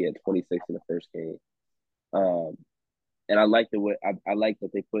 I think he had 26 in the first game. Um, and I like the way I like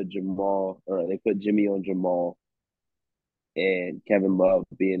that they put Jimmy on Jamal and Kevin Love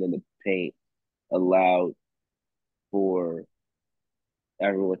being in the paint allowed for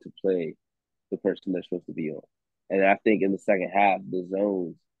everyone to play the person they're supposed to be on. And I think in the second half, the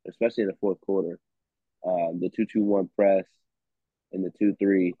zones, especially in the fourth quarter, the 2-2-1 press and the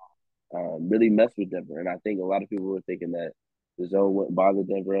 2-3 really messed with Denver. And I think a lot of people were thinking that the zone wouldn't bother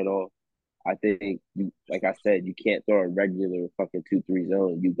Denver at all. I think you, like I said, you can't throw a regular fucking 2-3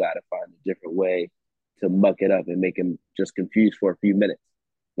 zone. You got to find a different way to muck it up and make him just confused for a few minutes.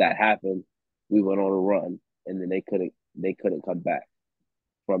 That happened. We went on a run, and then they couldn't come back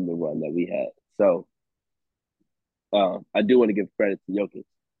from the run that we had. So I do want to give credit to Jokic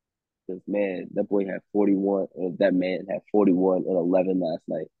because man, that boy had 41. That man had 41 and 11 last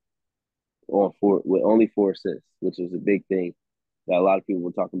night on four with only 4 assists, which was a big thing that a lot of people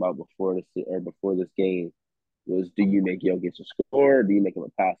were talking about before this game. Was do you make Jokic a scorer or do you make him a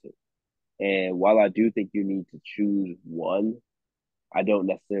passer? And while I do think you need to choose one, I don't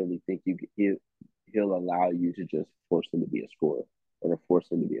necessarily think he'll allow you to just force him to be a scorer or to force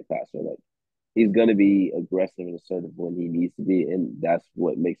him to be a passer. Like he's gonna be aggressive and assertive when he needs to be, and that's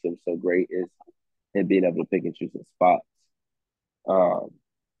what makes him so great is him being able to pick and choose his spots. Um,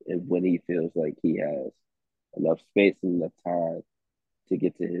 and when he feels like he has enough space and enough time to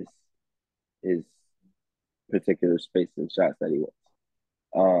get to his particular space and shots that he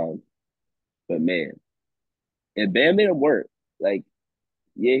wants. But man, and Bam made him work. Like,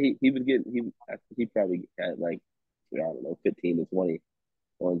 yeah, he was getting he probably had like I don't know 15 to 20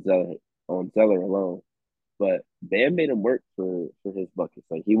 on Zeller alone. But Bam made him work for his buckets.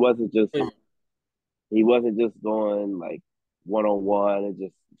 Like he wasn't just going like 1-on-1 and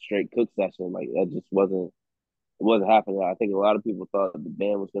just straight cook session. Like that just wasn't happening. I think a lot of people thought the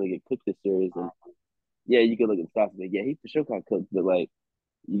Bam was going to get cooked this series, and yeah, you can look at the stats and be, yeah, he for sure got cooked, but like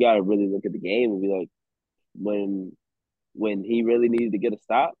you got to really look at the game and be like when he really needed to get a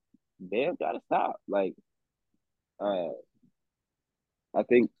stop, Bam got to stop. Like uh, I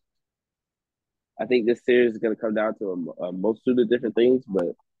think this series is going to come down to a multitude of different things,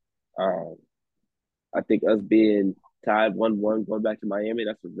 but um, I think us being tied 1-1 going back to Miami,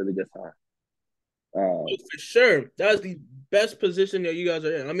 that's a really good sign. For sure. That's the best position that you guys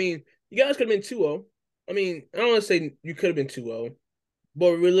are in. I mean, you guys could have been 2-0. I mean, I don't want to say you could have been 2-0,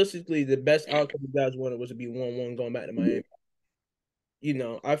 but realistically, the best outcome you guys wanted was to be 1-1 going back to Miami.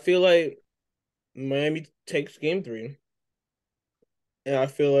 I feel like Miami takes game 3, and I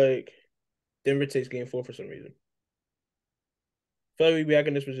feel like Denver takes game 4 for some reason. I feel like we'll be back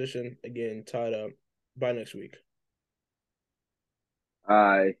in this position again, tied up by next week.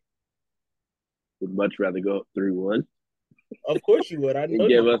 I would much rather go 3-1 Of course you would. I know and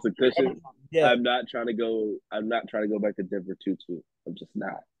give you us a cushion. would. Yeah. I'm not trying to go. I'm not trying to go back to Denver 2-2. I'm just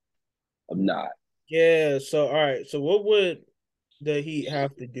not. I'm not. Yeah. So, all right. So, what would the Heat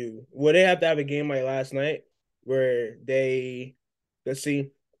have to do? Would they have to have a game like last night where let's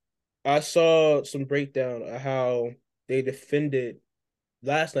see, I saw some breakdown of how they defended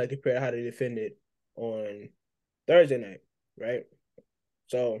last night compared to how they defended on Thursday night, right?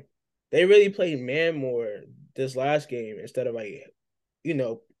 So they really played man more this last game instead of like,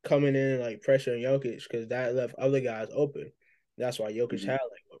 coming in and like pressuring Jokic because that left other guys open. That's why Jokic Mm-hmm. had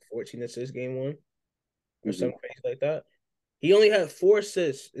like 14 assists game 1 or Mm-hmm. something crazy like that. He only had 4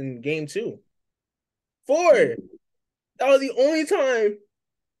 assists in game 2. 4. Mm-hmm. That was the only time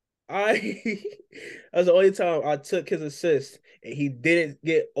I that was the only time I took his assist and he didn't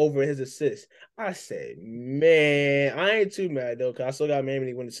get over his assist. I said, man, I ain't too mad though, because I still got Miami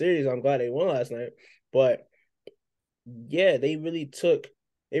to win the series. I'm glad they won last night. But yeah, they made Jokic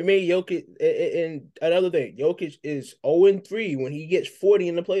and another thing, Jokic is 0-3 when he gets 40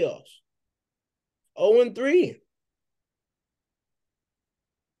 in the playoffs. 0-3.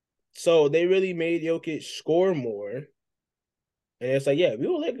 So they really made Jokic score more. And it's like, yeah, we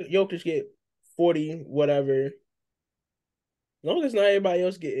will let Jokic get 40, whatever. As long as not everybody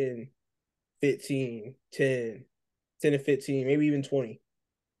else getting 15, 10, 10 to 15, maybe even 20.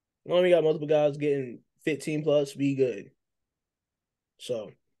 As long as we got multiple guys getting 15 plus, be good. So,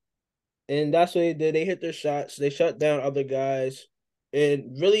 and that's what they did. They hit their shots. They shut down other guys.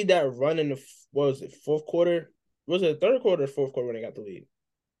 And really that run in the, what was it, fourth quarter? Was it the third quarter or fourth quarter when they got the lead?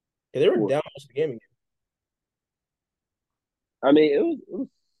 Because they were Fourth. down most of the game again. I mean, it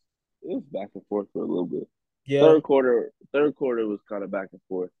was back and forth for a little bit. Yeah. Third quarter was kind of back and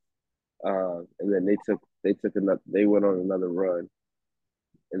forth. And then they went on another run,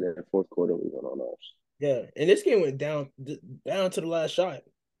 and then the fourth quarter we went on ours. Yeah. And this game went down to the last shot.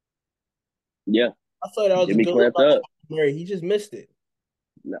 Yeah, I thought that was a Jimmy good look clamped by up. Murray. He just missed it.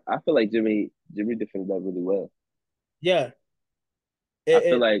 I feel like Jimmy defended that really well. Yeah. I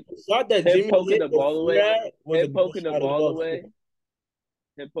feel And like the shot that him Jimmy poking hit the ball before away, that was a him good poking the shot as ball well, away, too.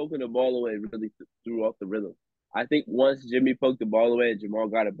 him poking the ball away really threw off the rhythm. I think once Jimmy poked the ball away and Jamal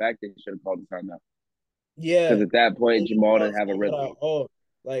got it back, they should have called the timeout. Because Yeah. at that point, Jamal didn't have a rhythm. Oh,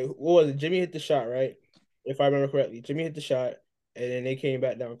 like what was it? Jimmy hit the shot, right? If I remember correctly, Jimmy hit the shot, and then they came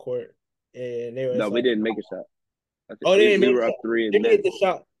back down court, and they was No, we like, didn't make a shot. I think "Oh, they didn't we make were the up shot." three and Jimmy hit missed. the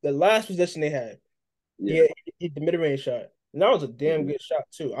shot. The last possession they had, Yeah, he hit the mid range shot, and that was a damn hmm good shot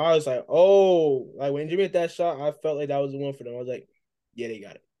too. I was like, "Oh!" Like when Jimmy hit that shot, I felt like that was the one for them. I was like, "Yeah, they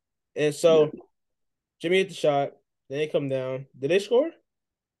got it." And yeah. so Jimmy hit the shot. Then they come down. Did they score?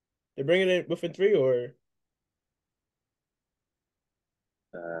 They bring it in within three, or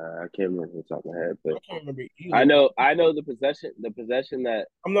I can't remember the top of my head, but I can't remember either. I know the possession that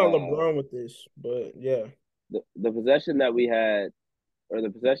I'm not LeBron with this, but yeah. the possession that we had, or the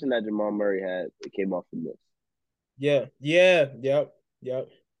possession that Jamal Murray had, it came off the miss Yeah, yeah, yep, yep,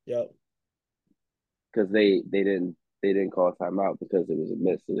 yep. because they didn't call a timeout because it was a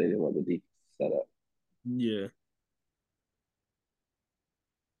miss, so they didn't want the defense set up. Yeah.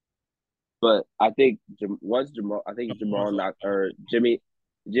 But I think once Jamal, I think Jamal knocked or Jimmy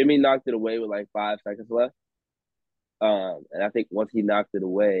knocked it away with like 5 seconds left. And I think once he knocked it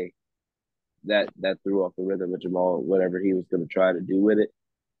away, that threw off the rhythm of Jamal, whatever he was going to try to do with it.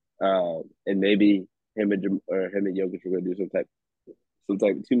 And maybe him and Jokic were going to do some type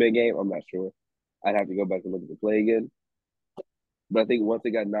of 2-man game. I'm not sure. I'd have to go back and look at the play again. But I think once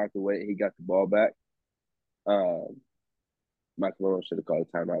it got knocked away, he got the ball back. Um, Mike Malone should have called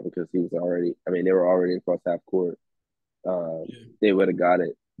a timeout because he was already. I mean, they were already across half court. Yeah. They would have got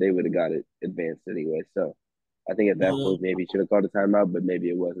it. They would have got it advanced anyway. So I think at that Yeah. point maybe he should have called a timeout, but maybe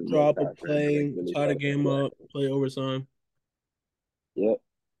it wasn't enough Drop a time for him to like play, really tie the run the game play. up, play overtime. Yep.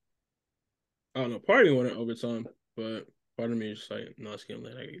 I don't know. Part of me wanted overtime, but part of me is just like, no, it's getting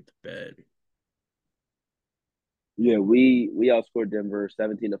late. I gotta get to bed. Yeah, we outscored Denver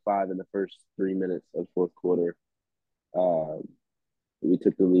 17-5 in the first 3 minutes of fourth quarter. Um, we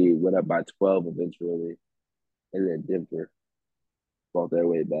took the lead, went up by 12 eventually, and then Denver fought their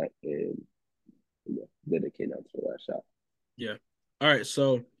way back, and then it came down to the last shot. Yeah. All right.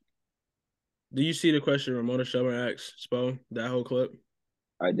 So, do you see the question Ramona Shelburne asked Spo, that whole clip?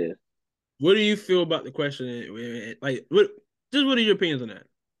 I did. What do you feel about the question? Like, what are your opinions on that?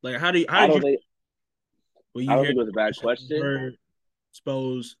 Like, how I did you don't think when I you don't hear think it the was a bad question, question. heard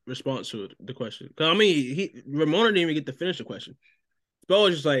Spo's response to the question? Because I mean, Ramona didn't even get to finish the question. Spo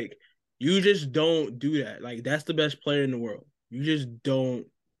was just like, you just don't do that. Like, that's the best player in the world. You just don't.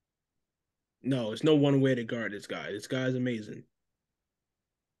 No, it's no one way to guard this guy. This guy's amazing.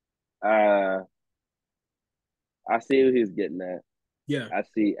 Uh, I see what he's getting at. Yeah. I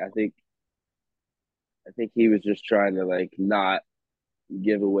see. I think he was just trying to like not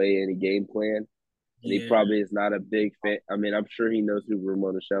give away any game plan, and he Yeah. probably is not a big fan. I mean, I'm sure he knows who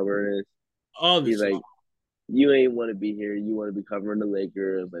Ramona Shelburne is. He's Obviously. like, you ain't want to be here. You want to be covering the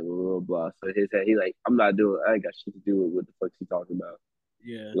Lakers, like blah blah blah. So his head, he like, I'm not doing. I ain't got shit to do with what the fuck he talking about.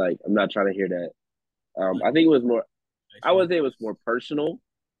 Yeah. Like, I'm not trying to hear that. Like, I think it was more. I so, would say it was more personal,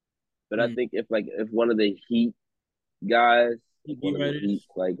 but I mm, think if one of the Heat guys, like one beat of the Heat writers.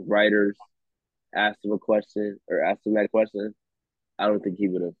 like writers, asked him a question or asked him that question, I don't think he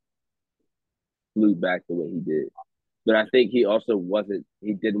would have flew back the way he did. But I think he also wasn't.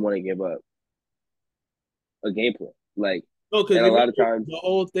 He didn't want to give up a game plan. Like, No, because and you a remember lot of times, the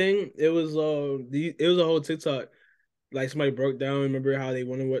whole thing. It was a whole TikTok. Like somebody broke down. Remember how they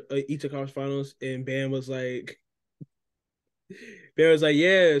won what each of conference finals, and Bam was like,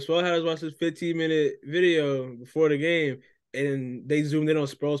 yeah, Spo had us watch this 15-minute video before the game, and they zoomed in on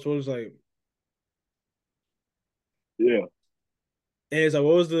Spo. Spo was like, yeah, and it's like,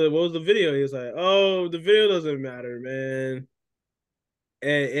 what was the video? He was like, oh, the video doesn't matter, man.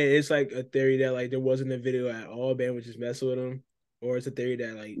 And it's like a theory that like there wasn't a video at all. Bam was just messing with him, or it's a theory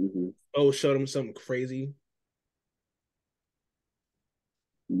that like hmm oh showed him something crazy.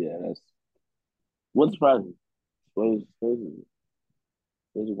 yeah, that's what's surprising. Suppose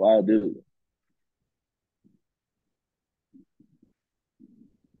a wild dude.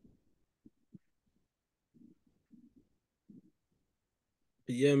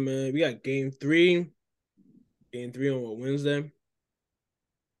 But yeah, man, we got game three. Game three on what Wednesday?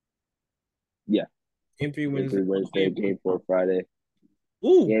 Yeah, Game three game Wednesday. three What's Wednesday, game four? game four Friday,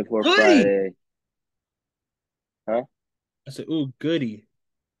 Ooh, game four goody. Friday. Huh? I said, ooh, goody.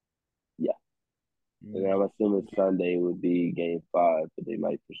 Yeah, and Mm. I'm assuming Sunday would be game five, but they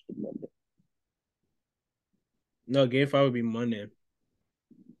might push to Monday. No, game five would be Monday.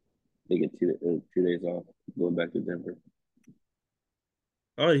 They get 2 days off, going back to Denver.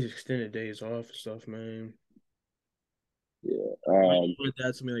 All these extended days off and stuff, man. Yeah. My mom read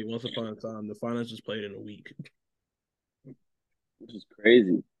that to me like once upon a time. The finals just played in a week. Which is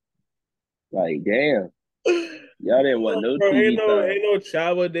crazy. Like, damn, y'all didn't want no Bro, TV ain't time, no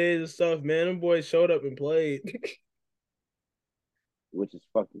travel days and stuff, man. Them boys showed up and played. which is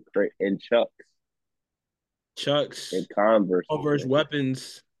fucking crazy. And Chucks and Chucks, Converse and Converse shit.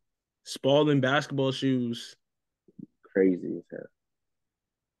 weapons, Spalding basketball shoes. Crazy as hell.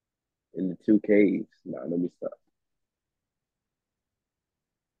 In the 2Ks. Nah, let me stop.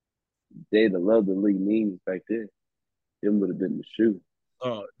 They the love the league memes back then. Them would have been the shoe.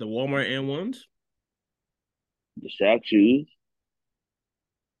 The Walmart and ones. The Shaq shoes,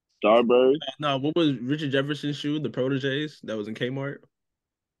 Starburst. No, what was Richard Jefferson's shoe? The Proteges that was in Kmart.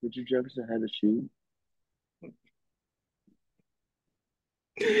 Richard Jefferson had a shoe.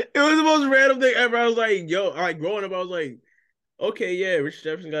 It was the most random thing ever. I was like, yo, like growing up, I was like, okay, yeah, Richard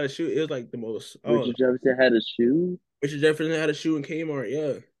Jefferson got a shoe. It was like the most. Oh, Richard Jefferson had a shoe? Richard Jefferson had a shoe in Kmart.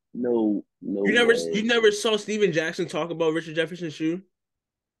 Yeah, No, no you way. never saw Steven Jackson talk about Richard Jefferson's shoe.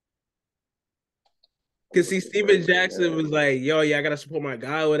 I'm Cause see, looking for it Steven right Jackson now. was like, "Yo, yeah, I gotta support my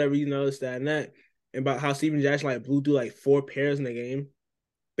guy, whatever, you know, this, that, and that." And about how Steven Jackson like blew through like 4 pairs in the game.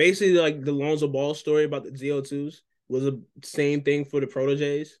 Basically, like the Lonzo Ball story about the ZO2s was the same thing for the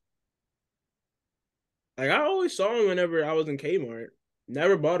Proteges. Like I always saw him whenever I was in Kmart.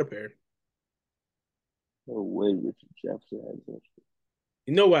 Never bought a pair. No way Richard Jefferson had that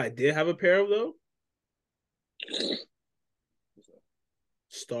You know what I did have a pair of though? shit.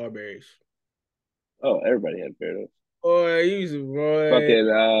 Starberries. Oh, everybody had a pair of those. Boy, boy. Fucking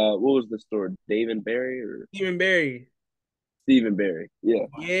what was the store? Dave and Barry or Stephen Barry. Stephen Barry? Yeah.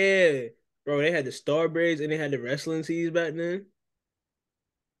 Yeah. Bro, they had the Starberries and they had the wrestling tees back then.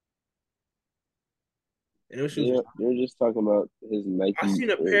 And those shoes Yeah, was they're just talking about his I Nike seen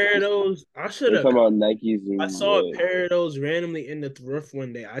a or pair of just those. I should they're have. talking about Nike I Zoom saw a Red. pair of those randomly in the thrift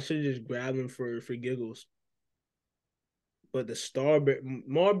one day. I should have just grabbed them for giggles. But the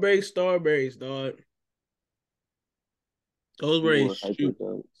Marbury Starberries, dog. Those He were a wore hyper shoot.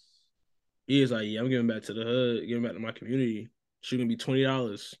 dunks. He is like, yeah, I'm giving back to the hood, giving back to my community. Shoe gonna be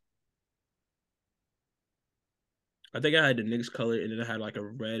 $20. I think I had the Knicks color, and then I had like a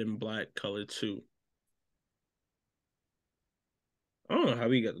red and black color too. I don't know how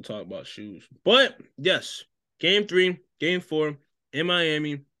we got to talk about shoes, but yes, game 3, game 4 in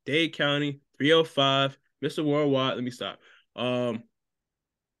Miami, Dade County, 305, Mr. Worldwide. Let me stop. Um,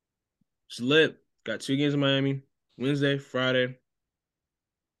 it's lit. Got 2 games in Miami, Wednesday, Friday.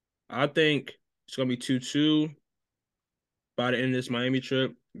 I think it's gonna be 2-2 by the end of this Miami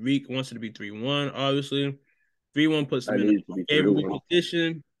trip. Reek wants it to be 3-1, obviously. 3-1 puts I them in a need it to be 3-1. favorable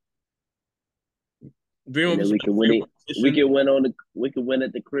position. 3-1 And then puts them we in can a win favorable it. position. We can win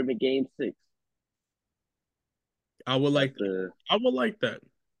at the crib in game 6. I would That's like that. the I would like that.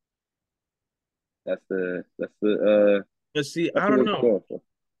 that's the that's the But see, that's I what don't we're know. going for.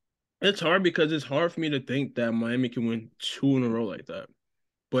 It's hard because it's hard for me to think that Miami can win 2 in a row like that.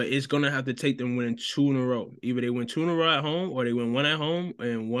 But it's gonna have to take them winning 2 in a row. Either they win 2 in a row at home, or they win one at home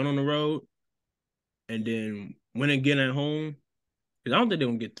and one on the road, and then win again at home. Because I don't think they're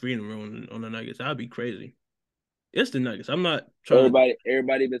gonna get 3 in a row on the Nuggets. That'd be crazy. It's the Nuggets. I'm not trying to.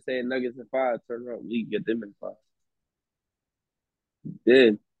 Everybody been saying Nuggets in 5, turn around. We can get them in 5.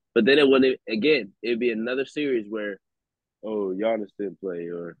 Then but then it wouldn't again, it'd be another series where Giannis didn't play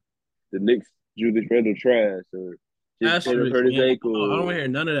or the Knicks Julius Randle trash or Jason Tatum Asterisk, hurt his man. ankle I don't want or to hear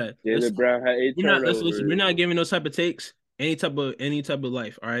none of that. Jalen Brown had 8 Listen. We're turnovers. not giving those type of takes any type of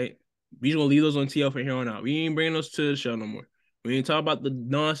life. All right, we just gonna leave those on TL from here on out. We ain't bringing those to the show no more. We ain't talk about the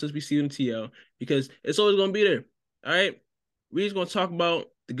nonsense we see in TL because it's always gonna be there. All right, we just gonna talk about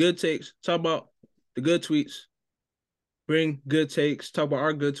the good takes, talk about the good tweets, bring good takes, talk about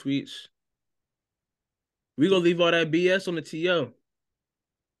our good tweets. We gonna leave all that BS on the TL.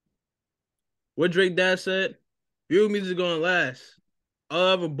 What Drake Dad said, real music is gonna last. All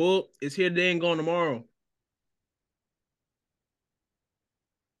I have a book is here today and gone tomorrow.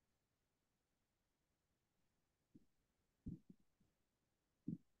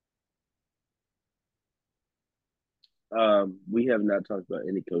 We have not talked about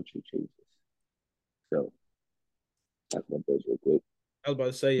any coaching changes. So talk about those real quick. I was about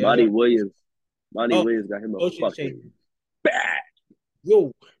to say, yeah. Monty Williams. Monty Oh, Williams got him a coaching change. fucking bag.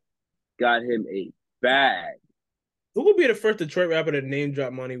 Yo, Got him a bag. who would be the first Detroit rapper to name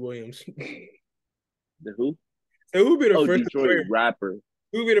drop Monty Williams? The who? So who would be the Oh, first Detroit rapper.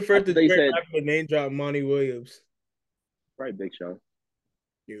 Who would be the I first thought they Detroit said rapper to name drop Monty Williams? right, Big Sean.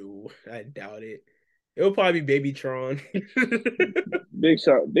 No, I doubt it. It will probably be Baby Tron. Big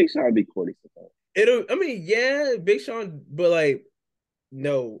Sean be corny sometimes. I mean, yeah, Big Sean, but like,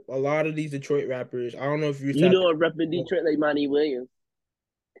 no, a lot of these Detroit rappers. I don't know if you You tapped. know, I'm repping Detroit like Monty Williams.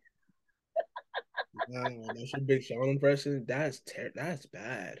 Wow, that's your Big Sean impression. That's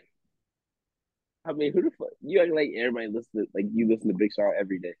bad. I mean, who the fuck? You act like everybody listen to like you listen to Big Sean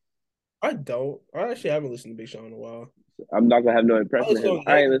every day. I don't. I actually haven't listened to Big Sean in a while. I'm not gonna have no I impression of listened him. on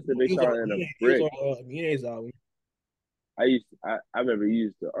I Ye- ain't listened to Big he was on Sean in a he was brick. on Ye's album. I remember you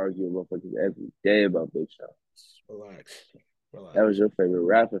used to argue with motherfuckers every day about Big Sean. Relax, That was relax. your favorite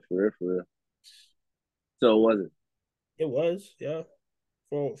rapper for real, for real. So it wasn't. It was, yeah,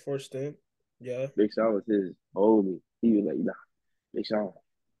 for a stint, yeah, Big Sean was his homie. He was like, nah, Big Sean.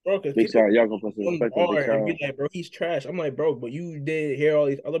 bro. Because Big people Sean, y'all gonna put some one respect on Big bar and be Sean. like, bro, he's trash. I'm like, bro, but you didn't hear all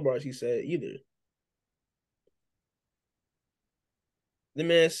these other bars he said either. That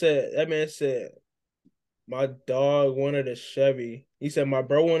man said, my dog wanted a Chevy. He said, my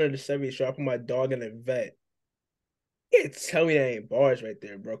bro wanted a Chevy, so I put my dog in a vet. You can't tell me that ain't bars right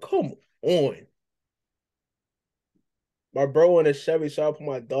there, bro. Come on. My bro wanted a Chevy, so I put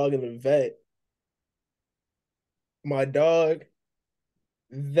my dog in the vet. My dog,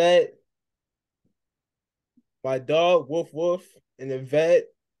 vet, my dog, woof woof, in the vet.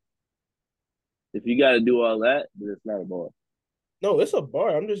 If you gotta do all that, then it's not a bar. No, it's a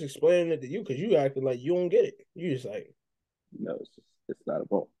bar. I'm just explaining it to you because you acting like you don't get it. You just like, No, it's not a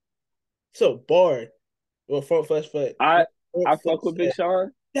bar. it's a bar. Well, front flesh flat. I Front I flesh fuck with Big flat.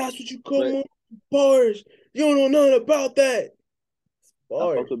 Sean, That's what you but call bars. You don't know nothing about that. I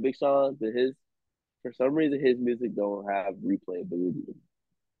fuck Bars. with Big Sean, but his for some reason his music don't have replayability.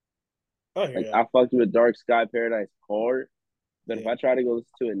 I hear Like that. I fucked with Dark Sky Paradise hard, but if Yeah. I try to go listen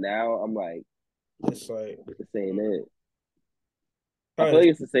to it now, I'm like, It's like, this ain't it. I kind feel of like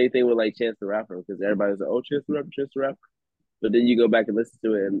it's the same thing with like Chance the Rapper because everybody's like, oh, Chance the Rapper, Chance the Rapper. But then you go back and listen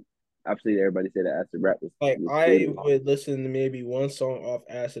to it, and I've seen everybody say that Acid Rap like was I good. would listen to maybe one song off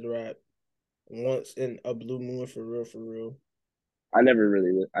Acid Rap once in a blue moon for real, for real. I Like, never it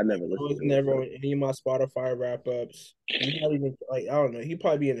listened was to it. never So on any of my Spotify wrap ups. He not even like I don't know. He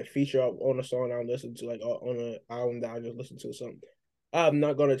probably be in a feature on a song I listen to, like on an album that I just listened to or something. I have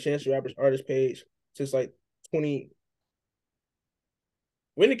not gone to Chance the Rapper's artist page since like 20.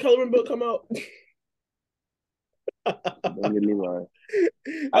 When did Coloring Book come out? don't get me wrong.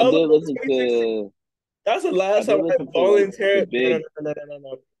 I I was did like listen 2016. to That's the I last did time I listen to like the volunteered. No, no, big no, no, no, no,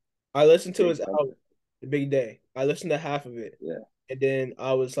 no. I listened to big his something. album, The Big Day. I listened to half of it. Yeah. And then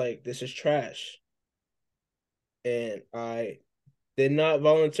I was like, this is trash. And I did not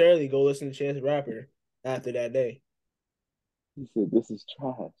voluntarily go listen to Chance the Rapper after that day. He said this is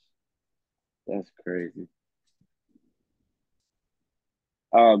trash. That's crazy.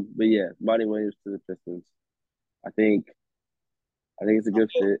 But yeah, Monty Williams to the Pistons. I think I think it's a good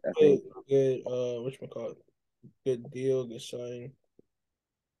fit. I Good, think good, whatchamacallit? Good deal, good signing.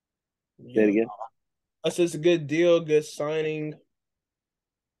 say it Yeah. again. That's just a good deal, good signing.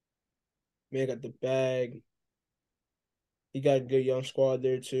 Man got the bag. He got a good young squad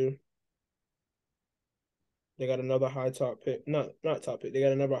there too. They got another high top pick. Not top pick. They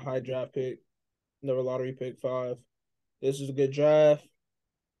got another high draft pick. Another lottery pick 5. This is a good draft.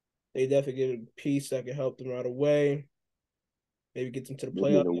 They definitely get a piece that can help them right away. Maybe get them to the They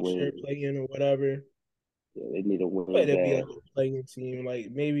need playoff a next year, win. play in or whatever. Yeah, they need a But win they'll be bad. like a playing team.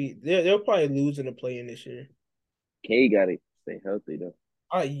 Like maybe they'll probably lose in the play in this year. K got to stay healthy though,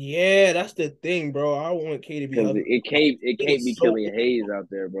 Yeah, that's the thing, bro. I want K to be because healthy. it Kate can't be is so Killian Hayes out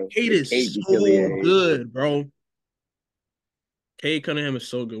there, bro. Kate It is can't be Killian so Hayes. good, bro. Kate Cunningham is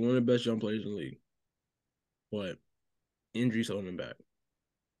so good. One of the best young players in the league. But injuries holding him back.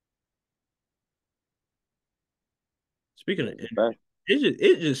 Speaking of That's a injuries, fact.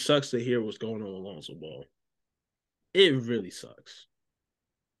 it just sucks to hear what's going on with Lonzo Ball. It really sucks.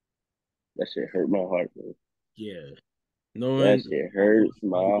 That shit hurt my heart, man. Yeah. That Knowing shit hurts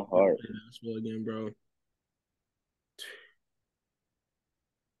my heart. basketball again, bro.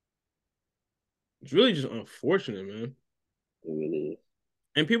 It's really just unfortunate, man. It really is.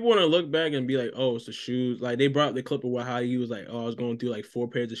 And people want to look back and be like, oh, it's the shoes. Like they brought the clip of how he was like, oh, I was going through like 4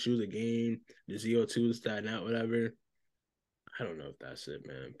 pairs of shoes a game. The ZO2 is starting out, whatever. I don't know if that's it,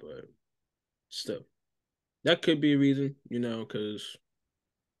 man, but still, that could be a reason, because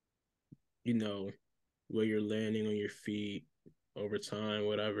where you're landing on your feet over time,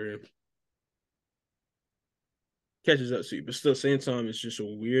 whatever catches up to you. But still, same time, it's just a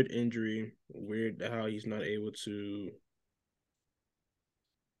weird injury. Weird how he's not able to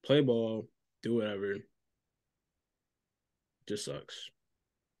play ball, do whatever. Just sucks.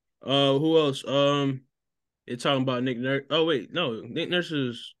 Who else? They're talking about Nick Nurse. Oh wait, no, Nick Nurse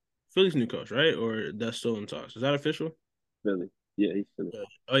is Philly's new coach, right? Or that's still in talks. Is that official? Philly. Yeah, he's Philly. Yeah.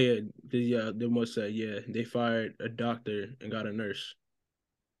 Oh yeah, yeah. They must say they fired a doctor and got a nurse.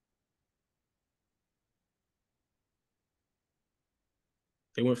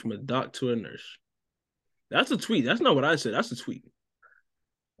 They went from a doc to a nurse. That's a tweet. That's not what I said. That's a tweet.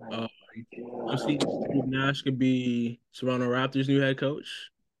 Oh Uh, my I'm seeing Steve god. Nash could be Toronto Raptors' new head coach.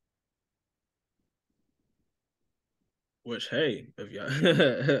 Which, hey, if y'all,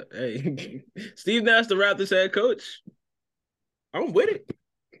 hey, Steve Nash, the Raptors head coach, I'm with it.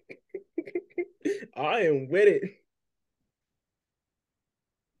 I am with it.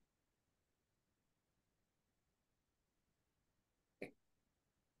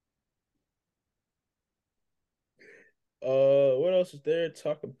 What else is there to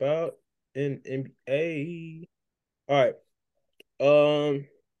talk about in NBA? All right. All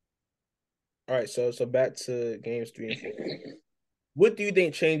right. So back to games 3 and 4. What do you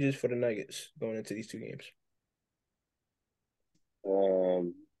think changes for the Nuggets going into these two games?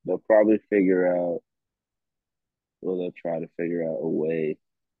 They'll probably figure out. Well, they'll try to figure out a way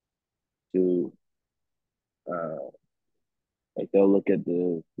to, uh, like they'll look at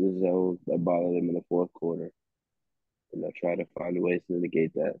the zones that bother them in the fourth quarter, and they'll try to find ways to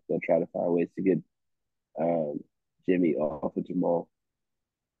negate that. They'll try to find ways to get um, Jimmy off of Jamal,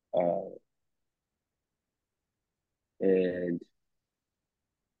 uh, and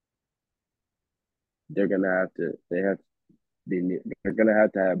they're gonna have to. They're gonna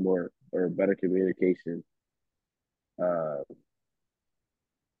have to have more or uh,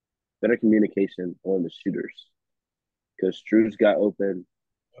 better communication on the shooters because Struz got open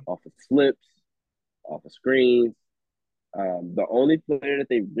off of slips, off of screens. The only player that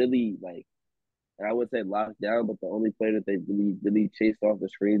they really like, and I would say locked down, but the only player that they really chased off the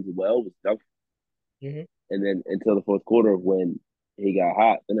screens well was Duncan. Mm-hmm. And then until the fourth quarter when he got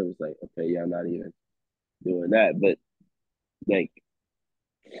hot, then it was like, okay, yeah, I'm not even doing that. But like,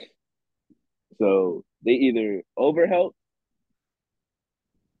 so they either overhelped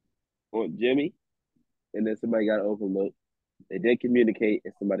on Jimmy and then somebody got an open look. They did communicate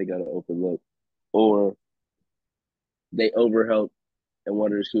and somebody got an open look, or they overhelped and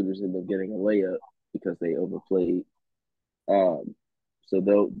one of the shooters ended up getting a layup because they overplayed. Um, so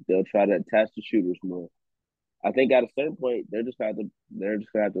they'll try to attach the shooters more. I think at a certain point they're just gonna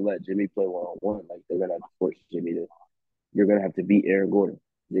have to let Jimmy play 1-on-1. Like they're gonna have to force Jimmy to. You're gonna have to beat Aaron Gordon.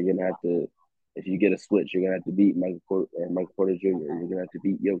 You're gonna have to. If you get a switch, you're gonna have to beat Michael Porter Jr. You're gonna have to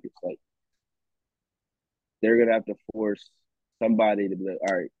beat Jokic. Like they're gonna have to force somebody to be like,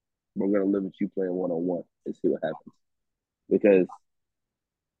 all right, we're gonna limit you playing 1-on-1 and see what happens because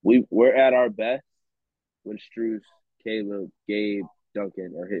we're at our best when Strus, Caleb, Gabe,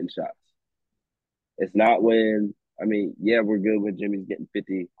 Duncan are hitting shots. It's not when yeah, we're good when Jimmy's getting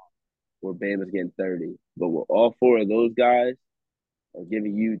 50 or Bam is getting 30, but when all four of those guys are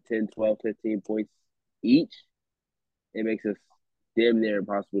giving you 10, 12, 15 points each, it makes us damn near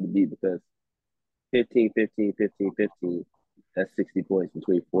impossible to beat because 15, 15, 15, 15, that's 60 points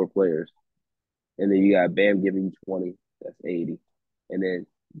between four players. And then you got Bam giving you 20, that's 80. And then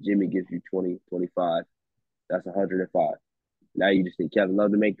Jimmy gives you 20, 25, that's 105. Now you just need Kevin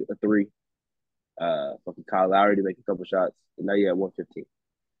Love to make a three, fucking Kyle Lowry to make a couple shots, and now you're at 115.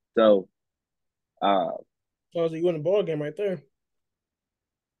 So, uh, Sounds like you win the ball game right there.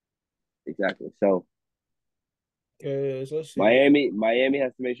 exactly. So Cause let's see. Miami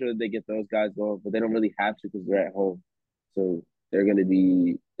has to make sure that they get those guys going, but they don't really have to because they're at home. So they're gonna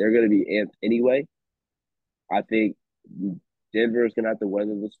be amped anyway. I think Denver is gonna have to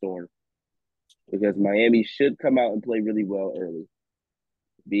weather the storm because Miami should come out and play really well early.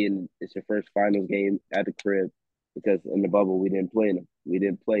 Being it's your first finals game at the crib because in the bubble we didn't play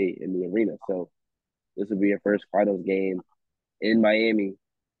in the arena. So this will be your first finals game in Miami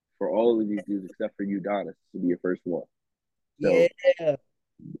for all of these dudes except for Udonis. This will be your first one. Yeah. So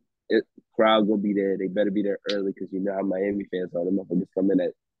it crowd gonna be there. They better be there early because you know how Miami fans are. The motherfuckers come in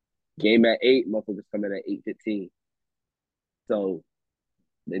at game at 8, motherfuckers come in at 8:15. So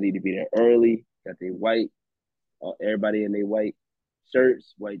they need to be there early. Got their white, everybody in their white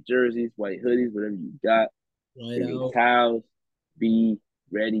shirts, white jerseys, white hoodies, whatever you got. Right Bring your out. towels. Be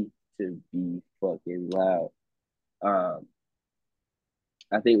ready to be fucking loud. Um,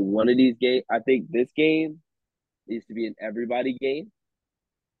 I think one of these games. I think this game needs to be an everybody game.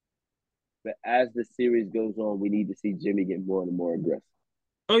 But as the series goes on, we need to see Jimmy get more and more aggressive.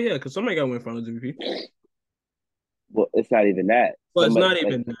 Oh yeah, because somebody got to win Finals MVP. Well, it's not even that. But it's Somebody not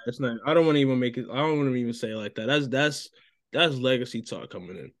like even that. It's not. I don't want to even make it. I don't want to even say it like that. That's legacy talk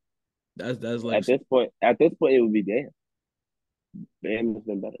coming in. That's legacy. at this point, it would be damn. Bam has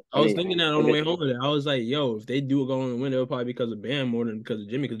been better. I was thinking that on and the they, way home today. I was like, yo, if they do go on the win, it'll probably because of Bam more than because of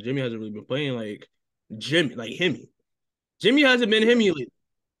Jimmy, because Jimmy hasn't really been playing like Jimmy, like Himmy. Jimmy hasn't been Himmy lately.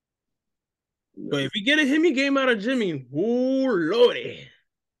 But if we get a Himmy game out of Jimmy, oh lordy.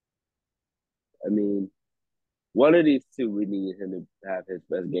 I mean, one of these two, we need him to have his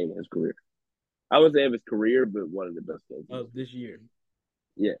best game of his career. I would say of his career, but one of the best games. Of this year.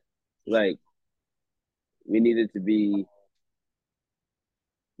 Yeah, like we needed to be,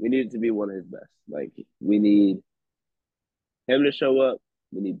 we needed to be one of his best. Like we need him to show up.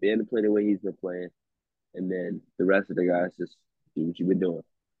 We need Ben to play the way he's been playing, and then the rest of the guys just do what you've been doing.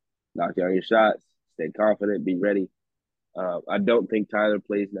 Knock down your shots, stay confident, be ready. I don't think Tyler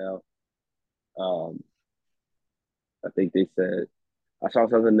plays now. Um, I think they said I saw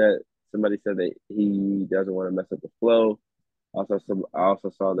something that somebody said that he doesn't want to mess up the flow. I also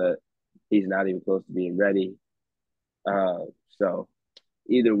saw that he's not even close to being ready. So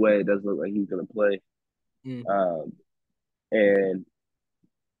either way, it doesn't look like he's going to play. Mm. Um, and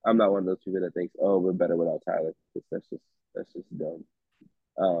I'm not one of those people that thinks, "Oh, we're better without Tyler." That's just dumb.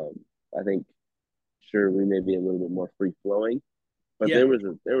 Um, I think sure we may be a little bit more free flowing, but Yeah.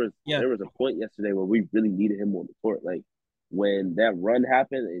 Yeah. there was a point yesterday where we really needed him on the court. Like when that run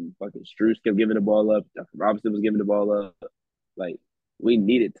happened and fucking Strus kept giving the ball up, Dr. Robinson was giving the ball up. Like we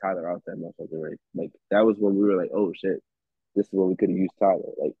needed Tyler out that motherfucker, right? Like that was when we were like, oh shit, this is when we could have used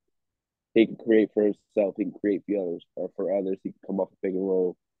Tyler. Like he can create for himself, he can create for others, or for others, he can come off a pick and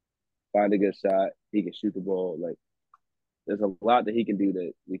roll, find a good shot, he can shoot the ball. Like there's a lot that he can do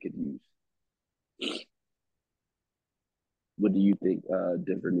that we could use. What do you think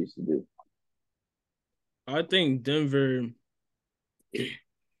Denver needs to do? I think Denver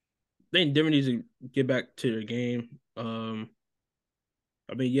needs to get back to their game. I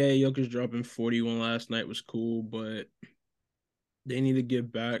mean, yeah, Jokic dropping 41 last night was cool, but they need to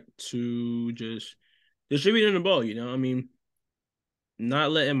get back to just distributing the ball, you know? I mean,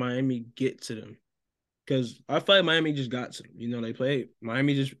 not letting Miami get to them. Because I feel like Miami just got to them. You know,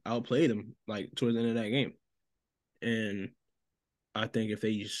 Miami just outplayed them like towards the end of that game. And I think if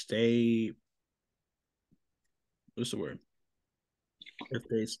they just stay, what's the word? If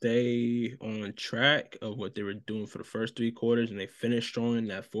they stay on track of what they were doing for the first 3 quarters and they finish strong in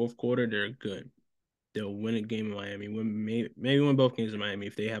that fourth quarter, they're good. They'll win a game in Miami, maybe win both games in Miami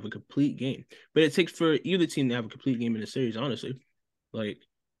if they have a complete game. But it takes for either team to have a complete game in the series, honestly. Like,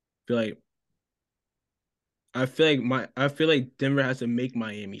 I feel like I feel like Denver has to make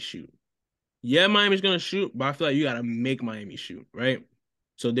Miami shoot. Yeah, Miami's gonna shoot, but I feel like you gotta make Miami shoot, right?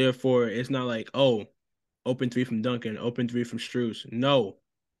 So therefore, it's not like, oh, open three from Duncan, open three from Strus. No,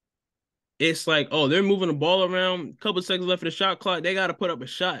 it's like, oh, they're moving the ball around. Couple seconds left of the shot clock. They gotta put up a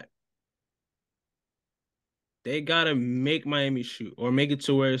shot. They gotta make Miami shoot or make it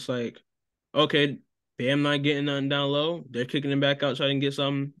to where it's like, okay, Bam not getting nothing down low. They're kicking him back out, trying to get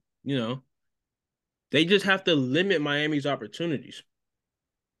something. You know, they just have to limit Miami's opportunities.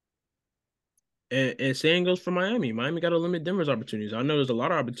 And same goes for Miami. Miami got to limit Denver's opportunities. I know there's a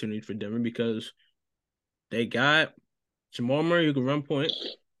lot of opportunities for Denver because they got Jamal Murray who can run point,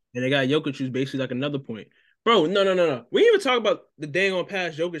 and they got Jokic who's basically like another point. Bro, no. We didn't even talk about the dang on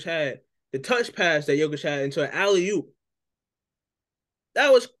pass Jokic had, the touch pass that Jokic had into an alley oop.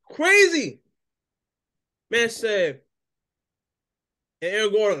 That was crazy. Man said, and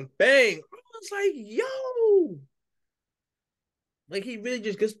Aaron Gordon, bang. I was like, yo. Like he really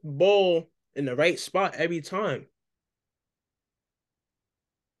just gets the ball in the right spot every time.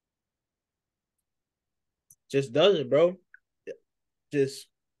 Just does it, bro. Just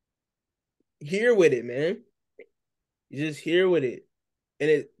here with it, man. You just here with it. And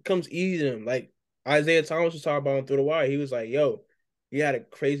it comes easy to him. Like Isaiah Thomas was talking about him through the wire. He was like, yo, he had a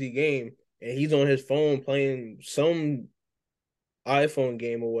crazy game and he's on his phone playing some iPhone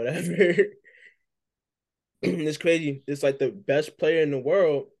game or whatever. It's crazy. It's like the best player in the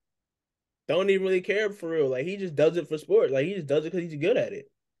world don't even really care for real. Like he just does it for sport. Like he just does it because he's good at it.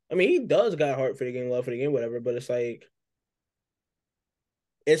 I mean, he does got heart for the game, love for the game, whatever. But it's like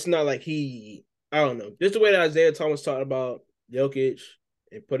it's not like I don't know. Just the way that Isaiah Thomas talked about Jokic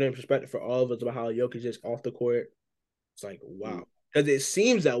and put it in perspective for all of us about how Jokic is off the court. It's like, wow. Because it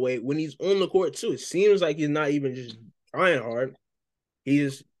seems that way when he's on the court too. It seems like he's not even just trying hard.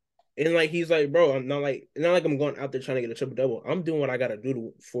 He's and like he's like, bro, not like I'm going out there trying to get a triple double. I'm doing what I gotta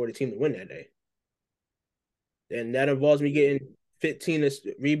do for the team to win that day. And that involves me getting 15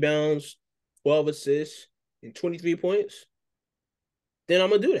 rebounds, 12 assists, and 23 points. Then I'm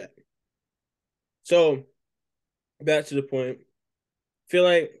gonna do that. So back to the point. Feel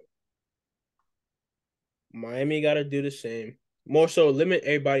like Miami got to do the same. More so, limit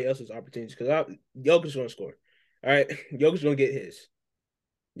everybody else's opportunities because Jokic's going to score. All right, Jokic's going to get his.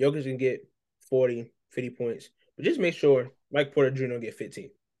 Jokic can get 40, 50 points, but just make sure Mike Porter Jr. don't get 15.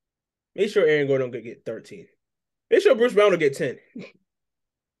 Make sure Aaron Gordon don't get 13. Make sure Bruce Brown don't get 10.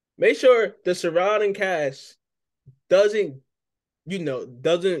 Make sure the surrounding cast doesn't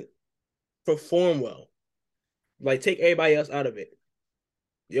perform well. Like, take everybody else out of it.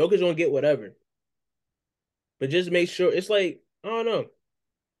 Jokic gonna get whatever. But just make sure it's like, I don't know.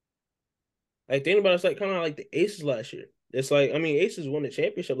 Like, think about it's like kind of like the Aces last year. It's like, I mean, Aces won the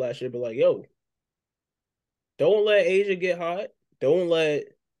championship last year, but like, yo, don't let Asia get hot. Don't let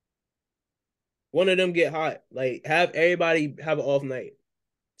one of them get hot. Like, have everybody have an off night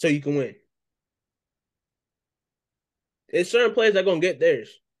so you can win. It's certain players that gonna get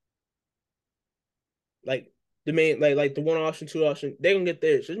theirs. Like the main, like the one option, two option, they gonna get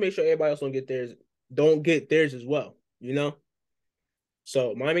theirs. Just make sure everybody else don't get theirs. Don't get theirs as well. You know.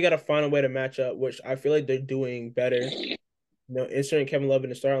 So Miami got to find a way to match up, which I feel like they're doing better. You know, inserting Kevin Love in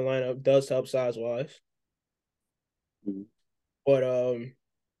the starting lineup does help size wise. Mm-hmm. But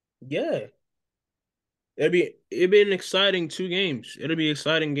yeah, it'll be an exciting 2 games. It'll be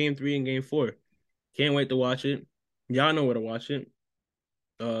exciting game 3 and game 4. Can't wait to watch it. Y'all know where to watch it.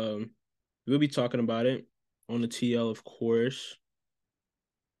 We'll be talking about it on the TL, of course.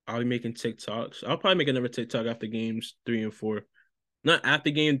 I'll be making TikToks. I'll probably make another TikTok after games 3 and 4. Not after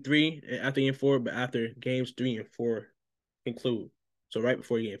game 3, after game 4, but after games 3 and 4 conclude. So right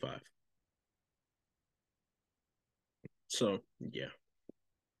before game 5. So yeah.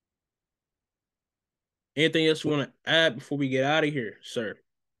 Anything else you want to add before we get out of here, sir?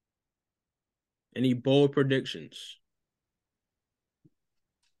 Any bold predictions?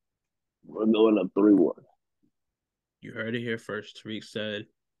 We're going up 3-1. You heard it here first. Tariq said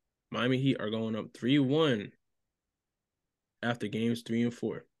Miami Heat are going up 3-1 after games 3 and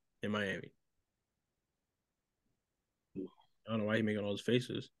 4 in Miami. I don't know why he's making all those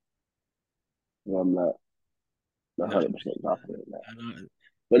faces. Well, I'm not 100% confident in that.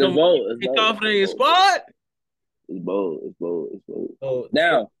 But it's bold. It's confident in your squad? It's bold. It's bold. It's bold. Oh,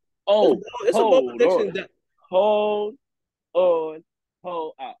 now, it's a bold prediction. Hold on.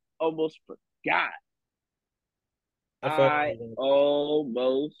 I almost forgot. I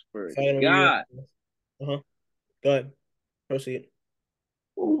almost forgot. Go ahead. Proceed.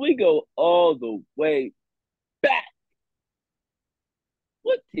 We go all the way back.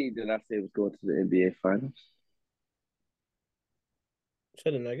 What team did I say was going to the NBA Finals?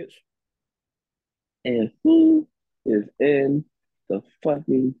 Said the Nuggets. And who is in the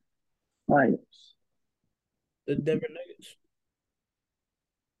fucking finals? The Denver Nuggets.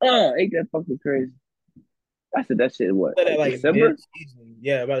 Oh, ain't that fucking crazy? I said that shit in what? Like December? Mid-season.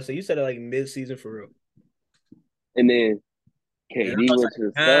 Yeah, about to say you said it like mid-season for real. And then KD went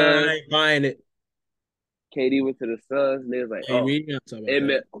to the Suns. I ain't buying it. KD went to the Suns, and they was like,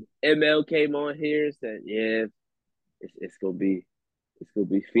 ML came on here and said, yeah, it's gonna be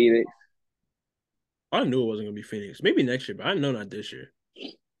Phoenix. I knew it wasn't gonna be Phoenix. Maybe next year, but I know not this year.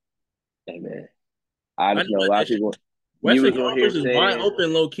 Hey man, I just know a lot of people. Western Conference is wide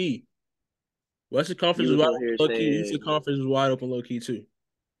open, low key. Western Conference is wide open, low key. Eastern Conference is wide open, low key too.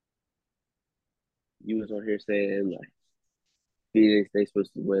 You was on here saying like Phoenix, they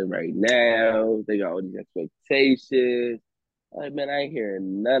supposed to win right now. They got all these expectations. Like, man, I ain't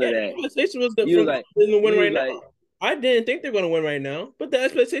hearing none of that. The expectation was that from them to win right now. I didn't think they're gonna win right now, but the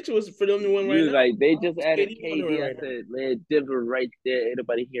expectation was for them to win right now. Like they just added KD. I said, man, Denver right there. Ain't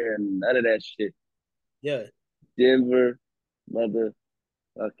nobody hearing none of that shit. Yeah. Denver,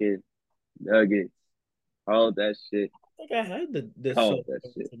 motherfucking Nuggets. All that shit. I think I had the that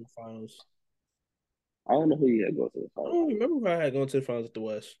shit. To the finals. I don't know who you had going to the finals. I don't remember who I had going to the finals at the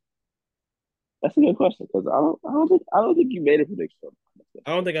West. That's a good question because I don't think you made a prediction.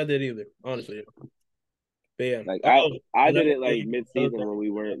 I don't think I did either, honestly. But yeah, like I did it like mid-season when we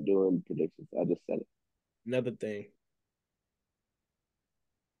weren't doing predictions. I just said it. Another thing.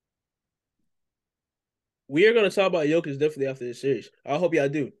 We are going to talk about Jokic definitely after this series. I hope y'all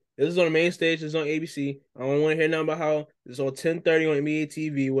do. This is on the main stage. This is on ABC. I don't want to hear nothing about how it's on 10:30 on NBA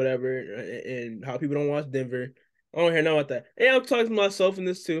TV, whatever, and how people don't watch Denver. I don't hear nothing about that. Hey, I'm talking to myself in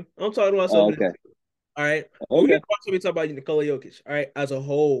this too. I'm talking to myself in this too. All right. We're going to talk about Nikola Jokic, all right, as a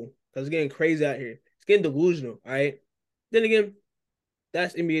whole, because it's getting crazy out here. It's getting delusional, all right? Then again,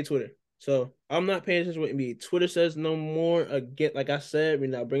 that's NBA Twitter. So I'm not paying attention to what NBA Twitter says no more. Again, like I said, we're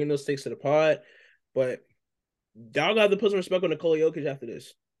not bringing those stakes to the pod, but y'all got to put some respect on Nikola Jokic after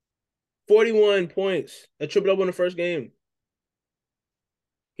this. 41 points, a triple-double in the first game.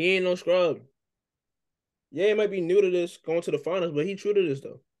 He ain't no scrub. Yeah, he might be new to this, going to the finals, but he true to this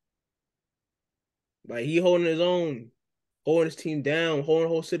though. Like he holding his own, holding his team down, holding the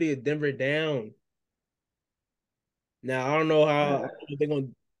whole city of Denver down. Now I don't know how they're gonna,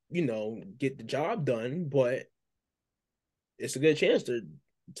 get the job done, but it's a good chance they're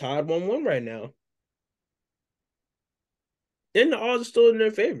tied 1-1 right now. Then the odds are still in their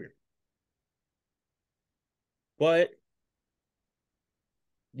favor. But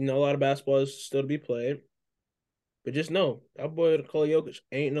a lot of basketball is still to be played. But just know that boy Nikola Jokic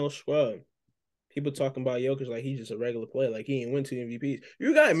ain't no scrub. People talking about Jokic like he's just a regular player, like he ain't win 2 MVPs.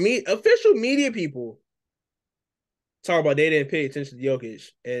 You got official media people talk about they didn't pay attention to Jokic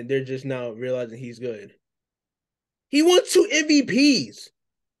and they're just now realizing he's good. He won 2 MVPs.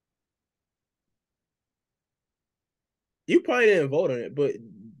 You probably didn't vote on it, but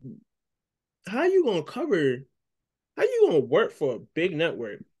how you gonna cover? How you gonna work for a big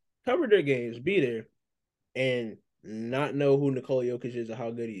network, cover their games, be there, and not know who Nikola Jokic is or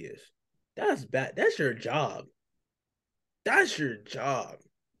how good he is? That's bad. That's your job. That's your job.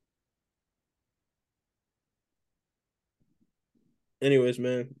 Anyways,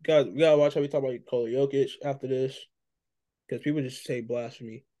 man, we gotta watch how we talk about Nikola Jokic after this because people just say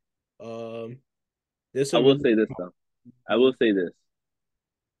blasphemy. Um, this I a will really say this though. I will say this.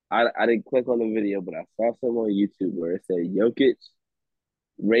 I didn't click on the video, but I saw some on YouTube where it said Jokic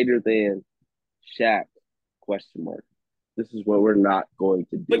greater than Shaq question mark. This is what we're not going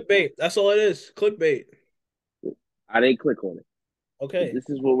to do. clickbait. That's all it is. Clickbait. I didn't click on it. But Okay. this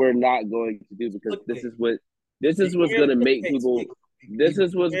is what we're not going to do because Clickbait. this You is what's hear gonna make clickbait. people You this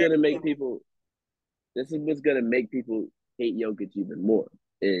is what's hear gonna make clickbait. people this is what's gonna make people hate Jokic even more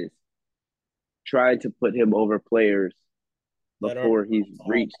is trying to put him over players That aren't.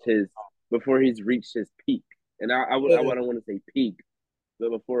 before he's reached his peak. And I don't want to say peak, but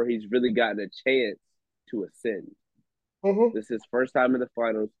before he's really gotten a chance to ascend. Uh-huh. This is first time in the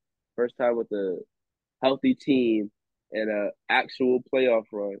finals, first time with a healthy team and a actual playoff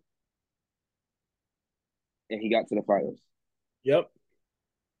run, and he got to the finals. Yep.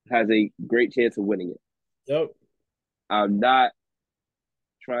 Has a great chance of winning it. Yep. I'm not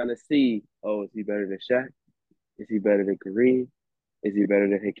trying to see, oh, is he better than Shaq? Is he better than Kareem? Is he better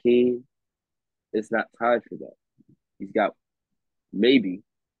than Hakeem? It's not time for that. He's got maybe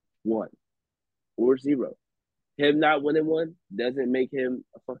one or zero. Him not winning one doesn't make him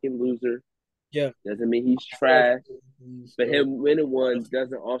a fucking loser. Yeah. Doesn't mean he's I feel like trash. he's But still him winning one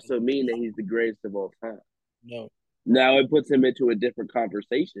doesn't also mean that he's the greatest of all time. no. Now it puts him into a different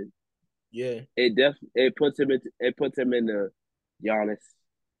conversation. Yeah. It puts him in the Giannis,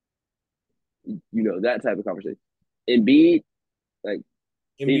 that type of conversation. Embiid, like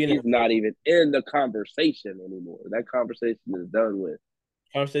And being he's not even in the conversation anymore. That conversation is done with.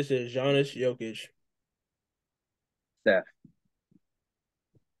 conversation is Giannis Jokic. Steph.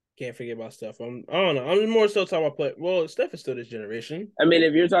 Can't forget about Steph. I don't know. I'm more so talking about play. Well, Steph is still this generation. I mean,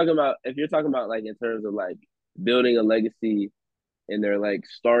 if you're talking about like in terms of like building a legacy and they're like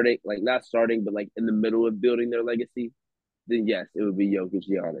starting, like not starting, but like in the middle of building their legacy, then yes, it would be Jokic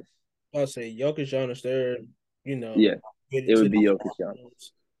Giannis. I'll say Jokic, Giannis, they're Yeah, getting it to would be the Jokic Giannis.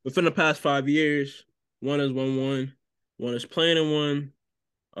 finals. Within the past 5 years, one is 1-1, one is playing in one.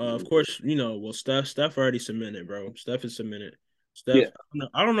 Of course, well, Steph already cemented, bro. Steph is cemented. Steph, Yeah,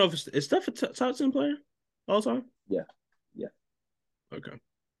 I don't know if is Steph a top 10 player all time? yeah, yeah. Okay.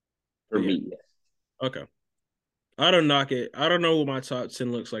 For But yeah, me, yes. okay. I don't knock it. I don't know what my top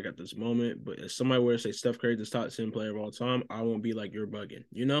 10 looks like at this moment, but if somebody were to say Steph Curry's the top 10 player of all time, I won't be like, you're bugging,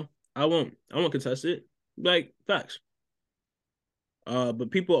 I won't. I won't contest it. Like, facts.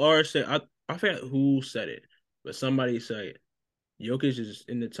 But people are saying, I forget who said it, but somebody said it. Jokic is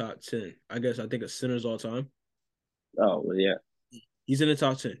in the top 10. I think of centers all time. Oh well, yeah. He's in the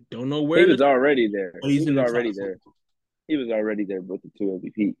top 10. Don't know He where was already there. but He he's in was the top already 10. there. He was already there with the two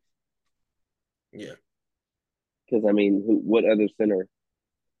MVP. Yeah. Because I mean, what other center?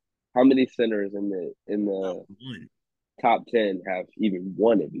 How many centers in Not the one. top 10 have even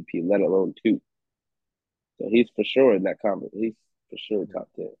one MVP, let alone two? So he's for sure in that conversation. He's for sure top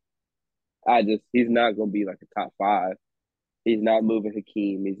 10. He's not gonna be like a top five. He's not moving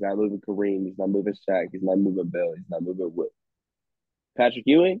Hakeem. He's not moving Kareem. He's not moving Shaq. He's not moving Bell. He's not moving Whip. Patrick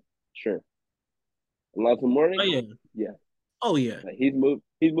Ewing, sure. Alonzo Oh Mourning, yeah. yeah. Oh yeah. Like he's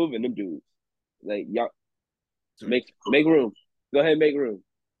moving them dudes. Like y'all make room. Go ahead and make room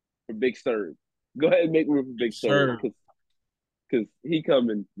for Big Serve. Go ahead and make room for Big Serve Sir. because he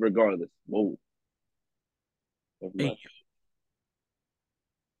coming regardless. Whoa. Never Hey, mind.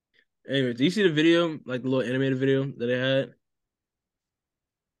 anyway, do you see the video, like the little animated video that they had?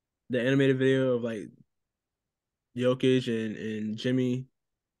 The animated video of like Jokic and Jimmy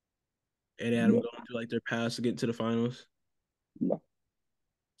and Adam No, going through like their pass to get to the finals. no.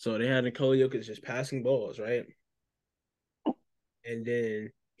 So they had Nikola Jokic just passing balls, right? And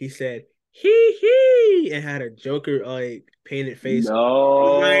then he said, hee hee, and had a Joker like painted face on. I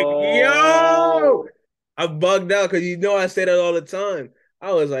was like, yo, No. I bugged out because I say that all the time.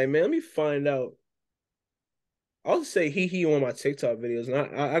 I was like, man, let me find out. I'll just say hee hee on my TikTok videos,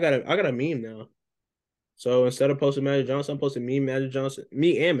 and I got a meme now. So instead of posting Magic Johnson, I'm posting me Magic Johnson,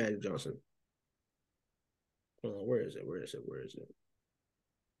 me and Magic Johnson. Hold on, where is it? Where is it? Where is it?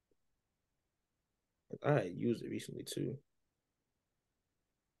 I used it recently too.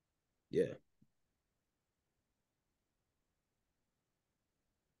 Yeah.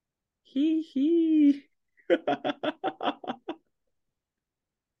 Hee hee.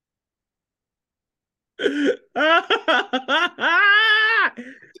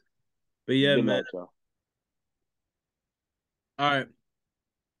 But yeah, Good man. night, y'all. All right.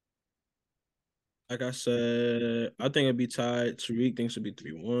 Like I said, I think it'll be tied. Tariq thinks it'll be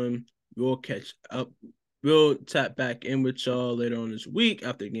 3-1. We'll catch up. We'll tap back in with y'all later on this week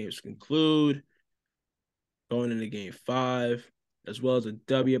after the games conclude. Going into game 5, as well as a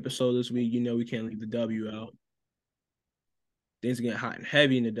W episode this week. We can't leave the W out. Things are getting hot and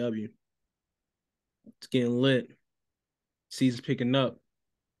heavy in the W. It's getting lit. Season's picking up.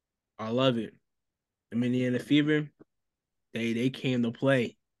 I love it. The Indiana Fever, they came to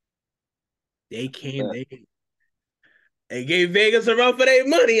play. They came. They gave Vegas a run for their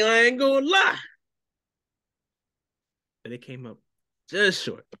money. I ain't gonna lie. But they came up just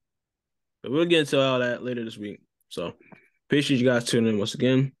short. But we'll get into all that later this week. So appreciate you guys tuning in once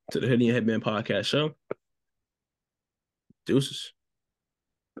again to the Hitting Your Headband podcast show. Deuces.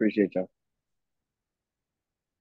 Appreciate y'all.